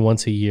probably like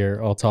once a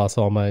year. I'll toss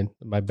all my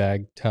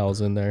bag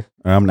towels in there.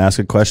 I'm gonna ask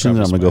a question, and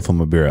I'm Probably gonna go fill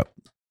my beer up.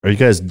 Are you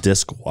guys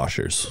disc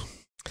washers?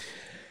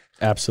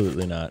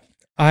 Absolutely not.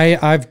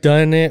 I've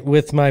done it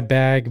with my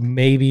bag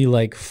maybe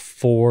like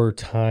 4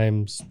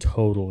 times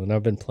total, and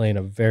I've been playing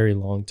a very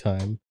long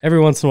time. Every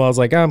once in a while, I was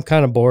like, I'm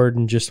kind of bored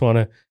and just want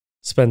to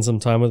spend some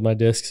time with my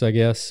discs, I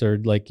guess, or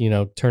like,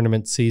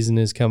 tournament season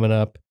is coming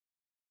up,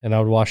 and I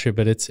would wash it.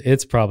 But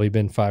it's probably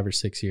been 5 or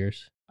 6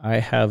 years. I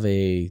have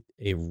a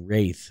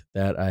Wraith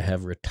that I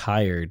have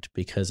retired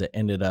because it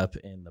ended up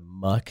in the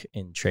muck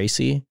in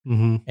Tracy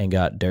Mm-hmm. and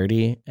got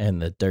dirty, and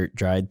the dirt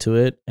dried to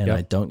it, and Yep.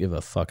 I don't give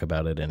a fuck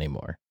about it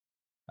anymore.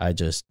 I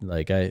just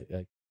like I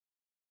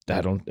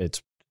don't.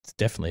 It's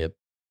definitely a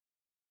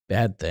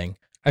bad thing.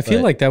 I feel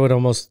But- like that would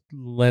almost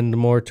lend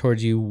more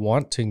towards you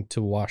wanting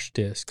to wash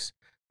discs.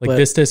 Like But-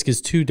 this disc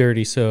is too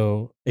dirty,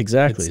 so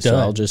Exactly. It's So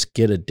I'll done. just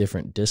get a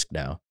different disc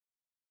now.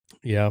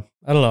 yeah.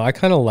 I don't know. I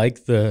kind of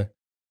like the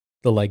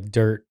like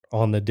dirt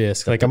on the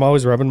disc. Like I'm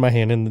always rubbing my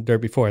hand in the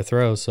dirt before I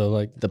throw. So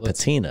like The let's-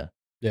 patina.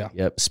 Yeah.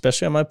 Yep.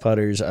 Especially on my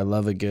putters. I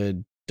love a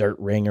good dirt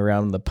ring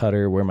around the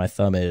putter where my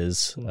thumb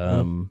is.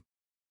 Mhm.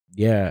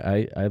 Yeah,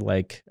 I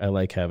like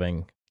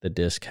having the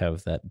disc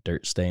have that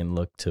dirt stain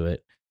look to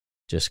it.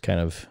 Just kind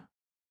of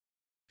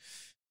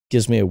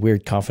gives me a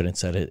weird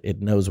confidence that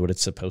it knows what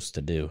it's supposed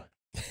to do.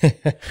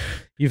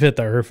 You've hit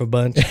the earth a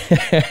bunch.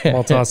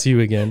 I'll toss you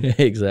again.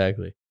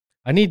 Exactly.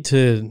 I need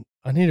to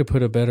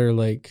put a better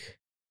like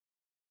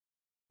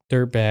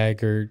dirt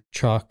bag or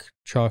chalk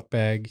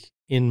bag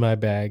in my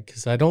bag,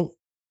 because I don't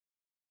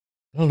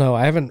know.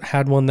 I haven't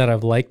had one that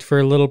I've liked for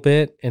a little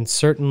bit, and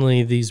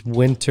certainly these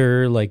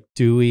winter like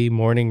dewy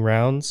morning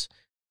rounds,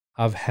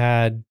 I've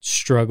had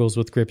struggles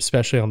with grip,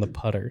 especially on the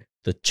putter.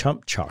 The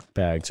chump chalk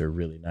bags are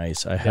really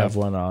nice. I have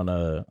one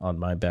on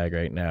my bag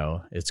right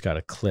now. It's got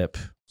a clip,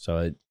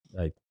 so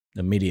I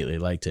immediately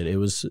liked it. It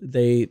was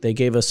they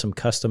gave us some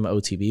custom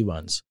OTB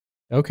ones.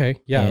 Okay,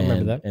 yeah, I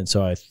remember that. And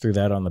so I threw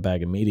that on the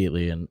bag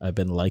immediately, and I've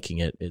been liking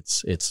it.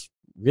 It's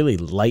really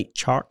light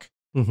chalk,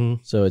 Mm-hmm.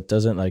 so it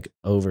doesn't like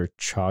over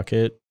chalk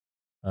it,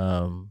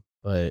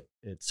 but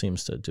it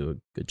seems to do a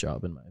good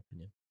job in my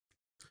opinion.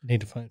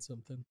 Need to find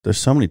something. There's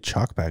so many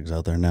chalk bags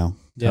out there now.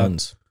 Yeah,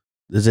 Tons.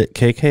 Is it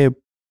KK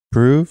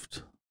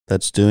approved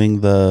that's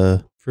doing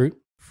the fruit.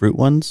 fruit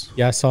ones?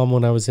 Yeah, I saw them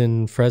when I was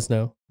in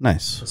Fresno.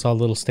 Nice. I saw a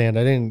little stand.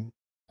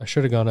 I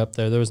should have gone up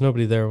there. There was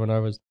nobody there when I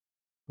was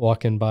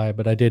walking by,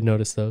 but I did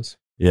notice those.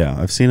 Yeah,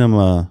 I've seen them.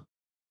 At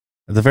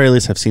the very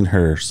least, I've seen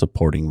her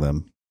supporting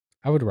them.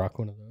 I would rock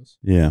one of those.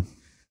 Yeah.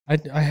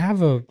 I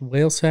have a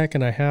whale sack,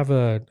 and I have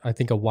I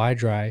think a Y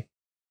dry.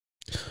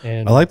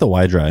 And I like the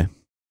Y dry.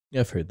 Yeah,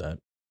 I've heard that.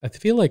 I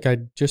feel like I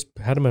just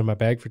had them in my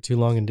bag for too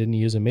long and didn't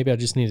use them. Maybe I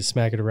just need to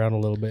smack it around a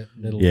little bit,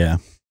 and it'll Yeah.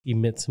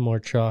 emit some more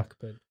chalk.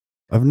 But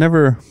I've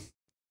never.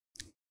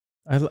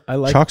 I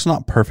like Chalk's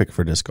not perfect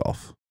for disc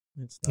golf.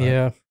 it's not.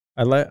 yeah,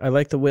 I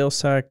like the whale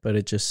sack, but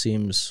it just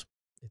seems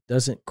it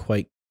doesn't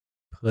quite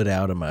put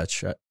out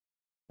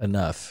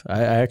enough.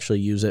 I actually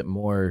use it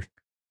more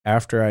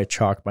after I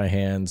chalk my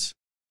hands.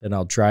 Then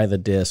I'll dry the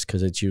disc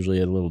because it's usually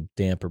a little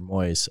damp or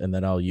moist, and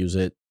then I'll use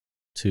it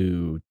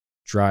to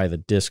dry the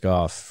disc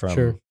off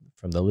from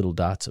the little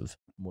dots of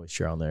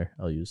moisture on there.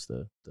 I'll use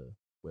the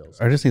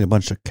whales. I just need a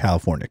bunch of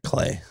California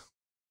clay.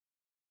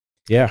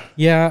 Yeah,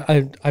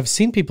 yeah. I've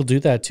seen people do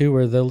that too,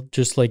 where they'll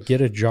just like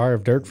get a jar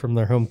of dirt from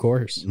their home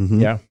course.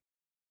 Mhm. yeah.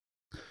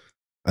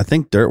 I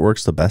think dirt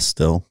works the best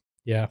still.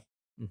 Yeah,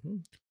 Mm-hmm.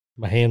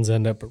 my hands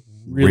end up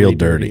really Real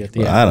dirty. at the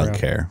But end I of the don't round.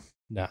 care.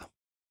 Nah.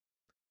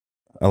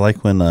 I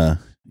like when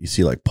you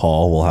see like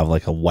Paul will have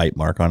like a white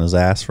mark on his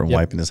ass from Yep.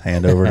 wiping his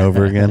hand over and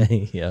over again.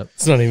 Yep.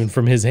 It's not even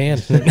from his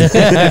hand.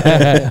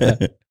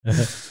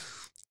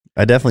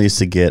 I definitely used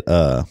to get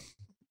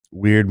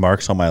weird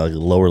marks on my like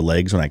lower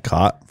legs when I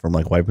caught from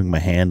like wiping my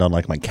hand on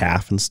like my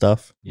calf and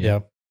stuff, Yeah.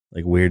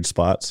 like weird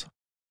spots.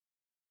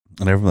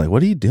 And everyone's like,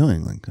 "What are you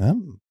doing?" Like,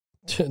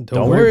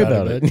 Don't worry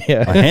about it. my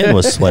Yeah. hand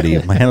was sweaty.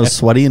 My hand was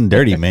sweaty and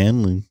dirty,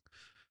 man. Like,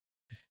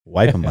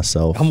 wiping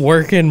myself. I'm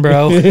working,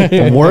 bro.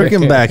 I'm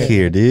working back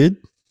here, dude.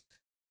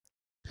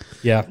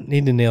 Yeah,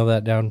 need to nail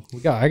that down.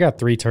 I got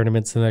 3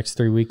 tournaments the next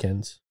 3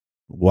 weekends.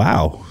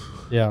 Wow,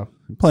 Yeah,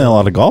 I'm playing a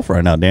lot of golf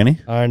right now, Danny.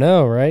 I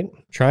know, right?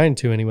 Trying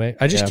to anyway.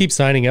 I just Yeah. keep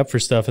signing up for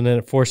stuff, and then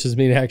it forces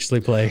me to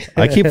actually play.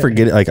 I keep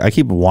forgetting. Like, I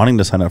keep wanting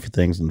to sign up for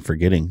things and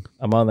forgetting.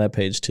 I'm on that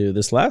page too.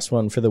 This last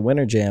one for the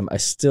Winter Jam, I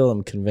still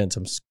am convinced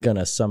I'm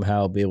gonna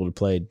somehow be able to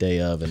play day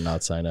of and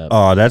not sign up.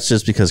 Oh, that's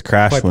just because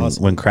Crash, Quite when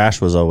possible. Crash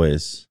was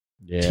always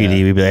yeah.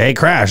 TD, we'd be like, "Hey,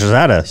 Crash, is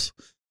that us?"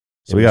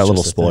 So It we got a was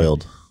little just a thing.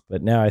 spoiled.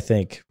 But now I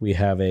think we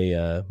have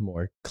a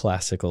more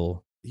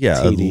classical.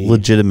 Yeah, TD. a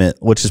legitimate,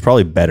 which is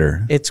probably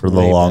better It's for the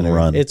way long better.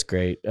 run. It's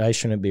great. I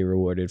shouldn't be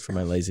rewarded for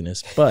my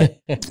laziness, but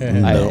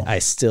No. I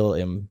still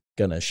am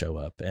gonna show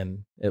up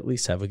and at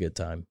least have a good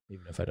time,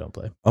 even if I don't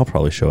play. I'll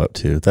probably show up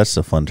too. That's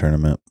a fun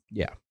tournament.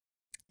 Yeah,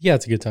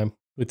 it's a good time.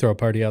 We throw a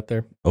party out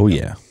there. Oh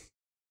yeah.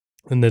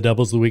 And the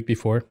doubles the week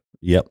before.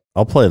 Yep.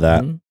 I'll play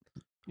that. Mhm.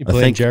 You I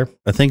play think- Jer?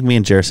 I think me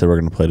and Jared said we're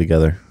going to play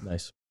together.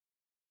 Nice.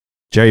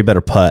 Jerry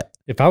better putt.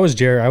 If I was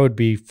Jer, I would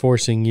be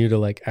forcing you to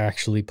like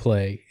actually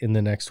play in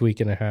the next week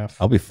and a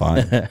half. I'll be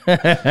fine.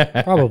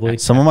 Probably.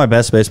 Some of my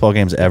best baseball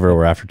games ever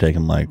were after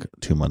taking like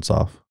 2 months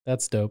off.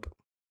 That's dope.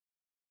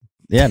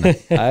 Yeah. No.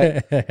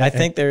 I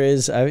think there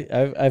is.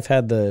 I've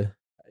had the.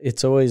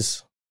 It's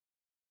always.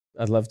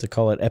 I'd love to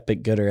call it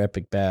epic good or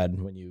epic bad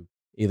when you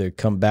either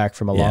come back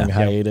from a long Yeah.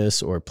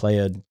 hiatus or play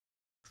a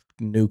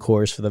new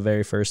course for the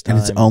very first time.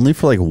 And it's only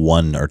for like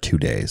 1 or 2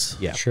 days.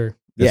 Yeah. Sure.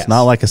 It's Yes.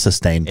 not like a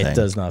sustained thing. It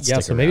does not. Yeah,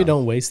 Stick so maybe around.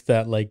 don't waste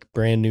that like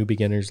brand new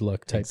beginner's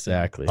luck type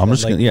Exactly. I'm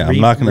just like gonna, I'm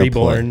not gonna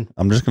reborn. play.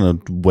 I'm just gonna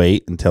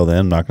wait until then.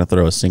 I'm not gonna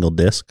throw a single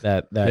disc.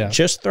 that Yeah.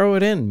 just throw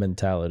it in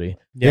mentality. thing.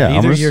 Yeah, Yeah, I'm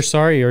either just- you're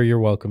sorry or you're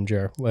welcome,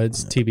 Jer. Well,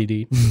 it's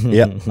TBD.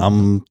 Yeah,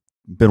 I'm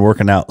been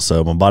working out,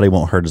 so my body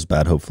won't hurt as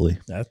bad. Hopefully,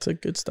 That's a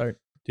good start.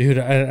 Dude,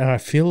 I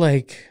feel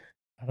like,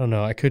 I don't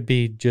know, I could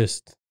be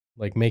just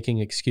like making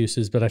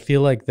excuses, but I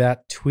feel like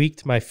that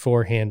tweaked my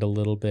forehand a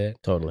little bit.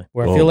 Totally.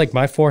 Where I Whoa. feel like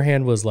my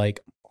forehand was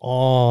like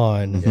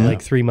on Mhm.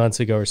 like 3 months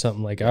ago or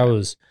something. Like I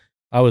was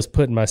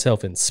putting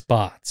myself in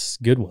spots,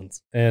 good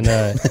ones. And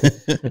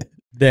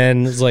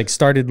then it's like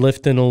started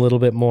lifting a little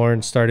bit more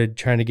and started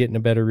trying to get in a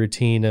better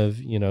routine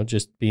of, you know,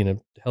 just being a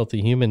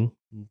healthy human,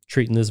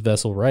 treating this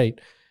vessel right.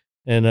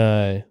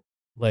 And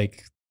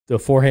like the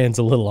forehand's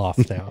a little off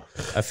now.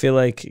 I feel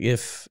like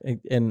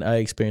and I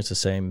experienced the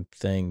same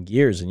thing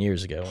years and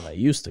years ago when I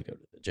used to go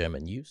to the gym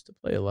and used to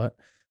play a lot.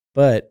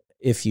 But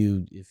if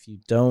you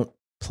don't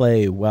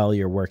play while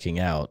you're working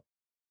out,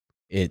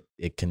 it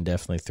can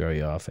definitely throw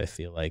you off. I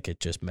feel like it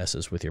just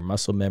messes with your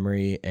muscle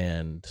memory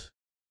and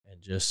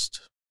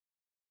just,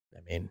 I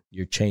mean,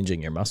 you're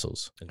changing your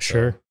muscles. And so,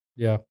 Sure.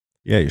 Yeah.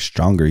 yeah, you're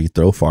stronger. You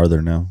throw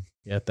farther now.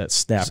 yeah, that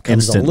snap Just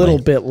comes instantly. a little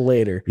bit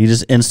later. You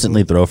just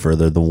instantly throw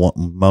further the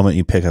moment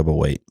you pick up a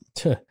weight.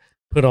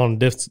 Put on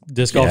disc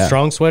golf Yeah.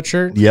 strong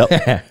sweatshirt. Yep.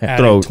 Adding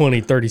Throw-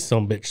 20, 30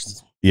 some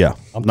bitches. Yeah.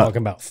 I'm Not-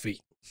 talking about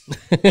feet.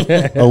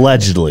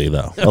 Allegedly,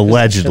 though.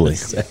 Allegedly.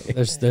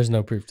 There's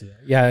no proof to that.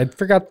 Yeah, I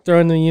forgot to throw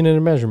in the unit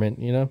of measurement.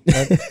 You know,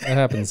 that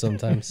happens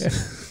sometimes.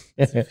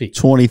 It's feet.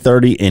 20,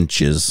 30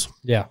 inches.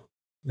 Yeah,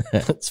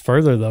 it's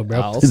further though, bro.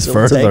 I'll It's still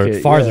further. take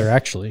it, Farther, yeah.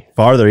 actually.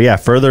 Farther. Yeah.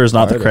 Further is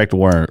not the Farther. correct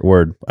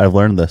word. I've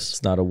learned this.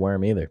 It's not a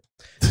worm either.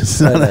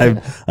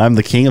 I'm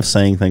the king of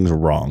saying things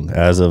wrong.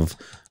 As of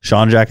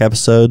Sean Jack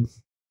episode,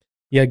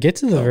 Yeah, get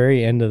to the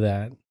very end of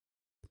that,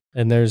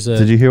 and there's a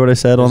did you hear what I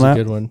said on there's a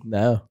that? good one.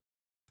 No.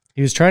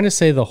 He was trying to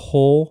say the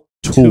whole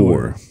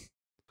Tour.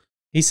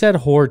 He said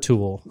whore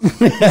tool.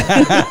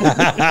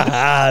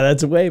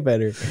 That's way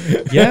better.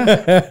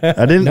 Yeah.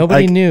 I didn't.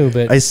 Nobody like, knew,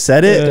 but I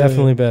said it's it.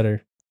 definitely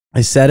better.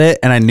 I said it,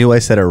 and I knew I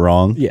said it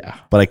wrong. Yeah.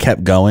 But I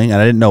kept going, and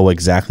I didn't know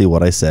exactly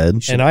what I said.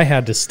 And I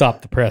had to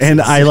stop the press.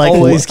 And I like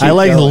Always keep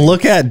going.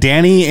 look at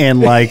Danny and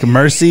like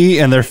Mercy,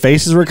 and their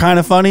faces were kind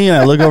of funny. And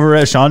I look over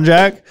at Sean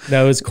Jack,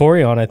 that was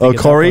Corey on. I think. at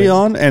that Corey point.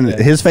 on, and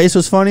Yeah. his face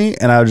was funny,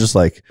 and I was just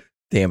like,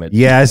 Damn it.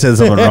 "Yeah, I said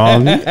something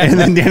wrong." And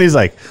then Danny's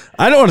like,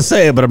 "I don't want to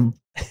say it, but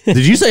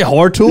did you say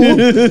whore tool?"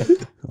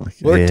 I'm like,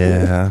 Whore tool.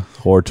 yeah,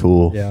 whore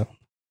tool. Yeah.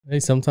 Hey,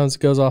 sometimes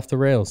it goes off the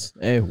rails,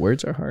 Hey,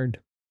 words are hard.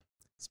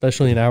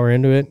 especially an hour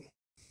into it.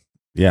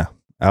 Yeah,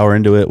 hour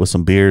into it with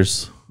some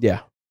beers Yeah.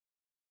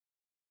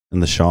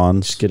 and the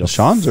Seans. Just get The a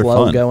Seans are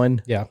flow fun.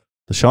 going.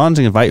 The Seans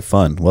invite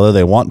fun, whether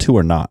they want to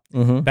or not.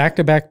 Mm-hmm. Back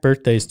to back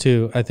birthdays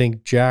too. I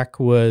think Jack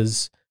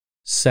was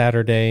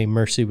Saturday,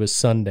 Mercy was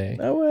Sunday.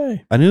 No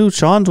way. I knew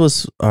Sean,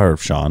 they're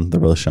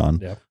both Sean.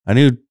 Yeah. I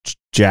knew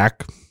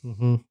Jack,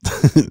 Mm-hmm.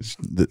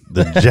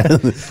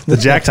 the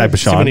Jack type of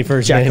Too many Sean.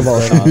 first Jack names. of all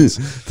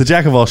Seans. The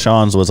Jack of all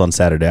Seans was on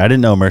Saturday. I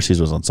didn't know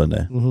Mercy's was on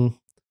Sunday. Mm-hmm.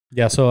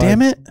 Yeah, so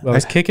Damn it. I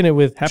was kicking it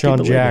with Happy Sean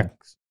belated. Jack.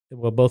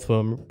 Well, both of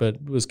them,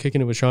 but was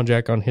kicking it with Sean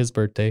Jack on his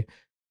birthday.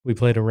 We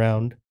played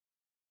around.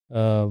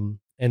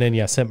 And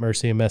then, sent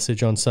Mercy a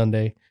message on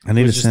Sunday. I It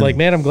need to was just send. like,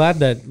 man, I'm glad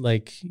that,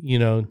 like, you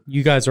know,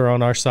 you guys are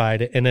on our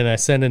side. And then I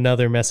sent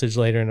another message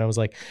later and I was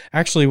like,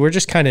 actually, we're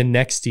just kind of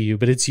next to you,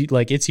 but it's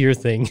like, it's your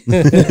thing.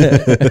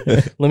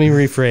 Let me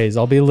rephrase.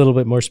 I'll be a little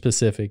bit more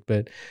specific,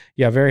 but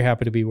yeah, very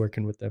happy to be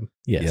working with them.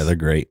 Yes. Yeah, they're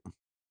great.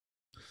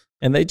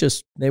 And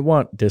they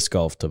want disc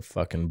golf to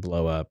fucking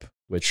blow up,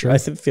 which Sure. I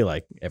feel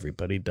like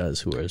everybody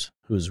does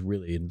who's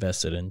really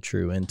invested and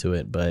true into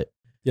it. But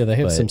Yeah, they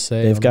have But some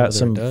say. they've on got whether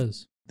some- it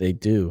does. they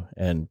do,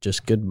 and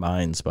just good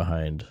minds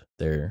behind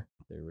their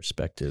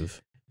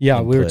respective.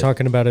 Yeah, we were input.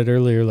 talking about it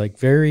earlier, like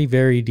very,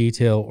 very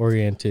detail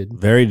oriented.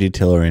 Very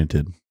detail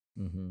oriented.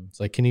 Mm-hmm. It's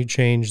like, can you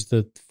change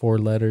the 4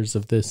 letters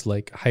of this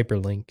like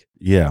hyperlink?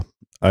 Yeah.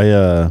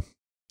 The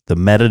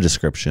meta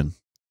description.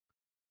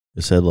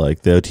 It said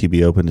like the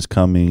OTB Open is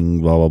coming,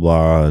 blah, blah,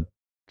 blah.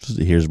 Just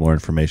here's more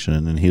information.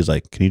 And then he was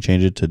like, can you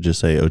change it to just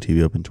say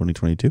OTB Open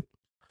 2022?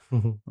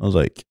 Mhm. I was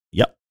like,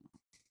 yep,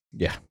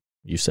 Yeah,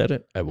 you said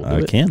it. I will do I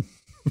it. can.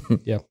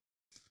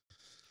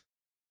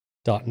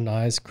 Dotting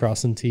I's,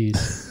 crossing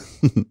T's.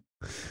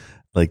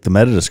 Like the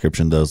meta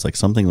description does, like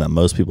something that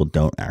most people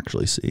don't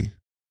actually see.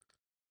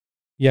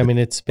 Yeah, I mean,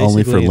 it's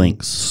Only basically for in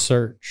links.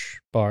 search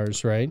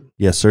bars, right?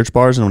 Yeah, search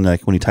bars and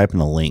when you type in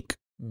a link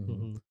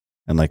Mhm.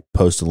 and like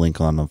post a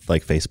link on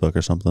like Facebook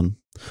or something.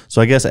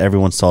 So I guess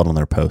everyone saw it on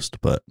their post,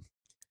 but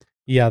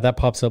Yeah, that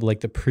pops up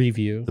like the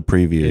preview the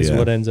preview is yeah.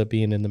 what ends up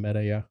being in the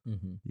meta. Yeah,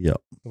 Mhm.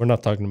 Yep. we're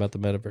not talking about the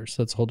metaverse.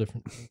 That's a whole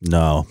different thing.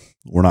 No,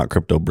 we're not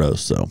crypto bros,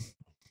 so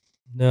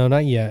No,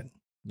 not yet.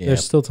 Yeah.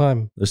 There's still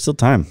time. there's still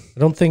time. I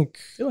don't think.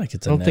 I feel like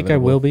it's. I don't think I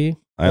will be.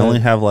 I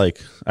only have I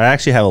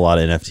actually have a lot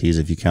of NFTs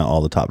if you count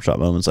all the Top Shot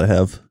moments I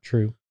have.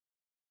 True.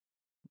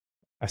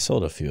 I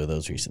sold a few of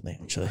those recently,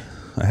 actually.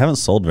 I haven't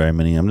sold very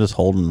many. I'm just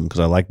holding them because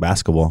I like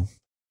basketball.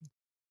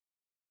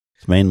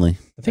 It's mainly.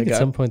 I think I at got-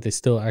 some point they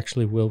still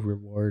actually will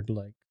reward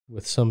like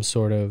with some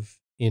sort of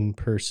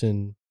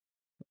in-person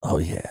Oh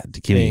yeah,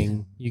 give me,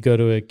 thing. You go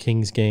to a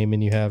Kings game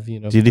and you have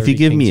dude. If 30 you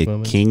give me Kings a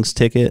moments. Kings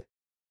ticket,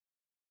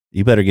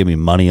 you better give me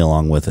money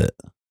along with it.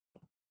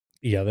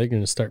 Yeah, they're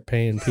going to start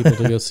paying people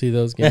to go see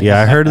those games. Yeah,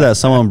 I heard that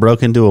someone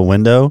broke into a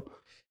window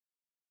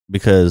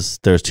because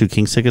there's 2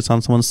 Kings tickets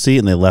on someone's seat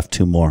and they left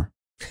 2 more.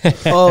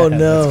 Oh, That's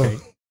no. great.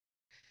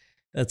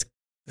 That's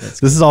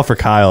This is all for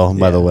Kyle,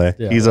 by the way.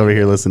 Yeah. He's over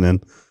here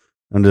listening.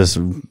 I'm just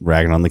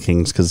ragging on the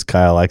Kings because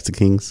Kyle likes the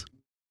Kings.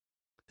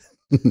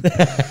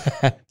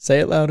 Say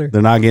it louder.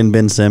 They're not getting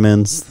Ben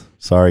Simmons.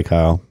 Sorry,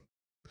 Kyle.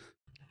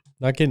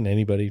 Not getting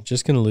anybody.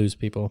 Just going to lose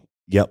people.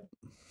 Yep.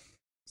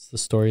 It's the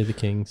story of the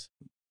Kings.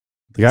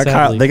 They got Kyle.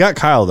 Sadly. They got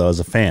Kyle though as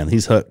a fan.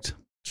 He's hooked.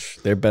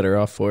 They're better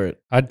off for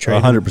it. I'd trade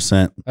him.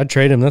 100%. I'd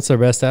trade him. That's their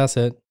best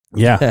asset.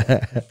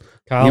 Yeah.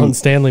 Kyle You- and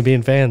Stanley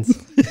being fans.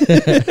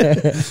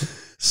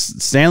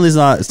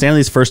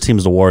 Stanley's first team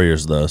is the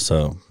Warriors though,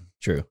 so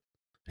True.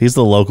 he's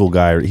the local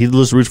guy. He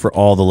just roots for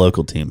all the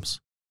local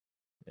teams.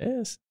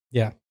 Yes.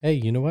 Yeah. Hey,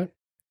 you know what?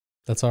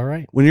 That's all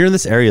right. When you're in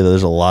this area,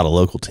 there's a lot of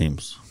local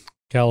teams.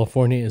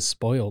 California is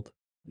spoiled.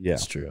 Yeah.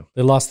 That's true.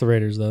 They lost the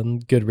Raiders, though.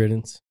 Good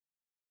riddance.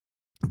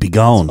 Be It's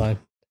gone. fine.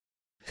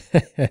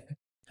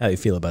 How you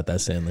feel about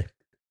that, Stanley?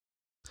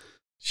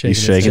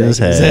 He's shaking his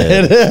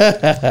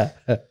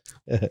head.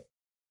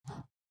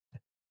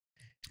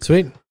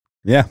 Sweet.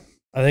 Yeah.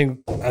 I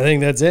think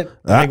that's it.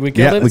 I Ah, think we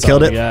killed yeah, it. we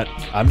killed it.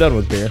 I'm done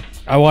with beer.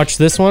 I watched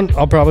this one.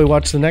 I'll probably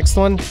watch the next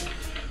one.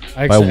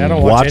 I By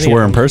don't watch any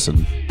we're of in them.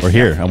 person. We're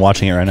here. I'm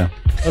watching it right now.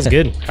 That was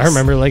good. I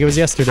remember it like it was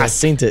yesterday. I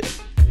seen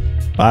it.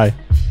 Bye.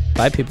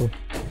 Bye, people.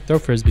 Throw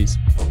frisbees.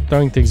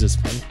 Throwing things is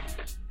fun.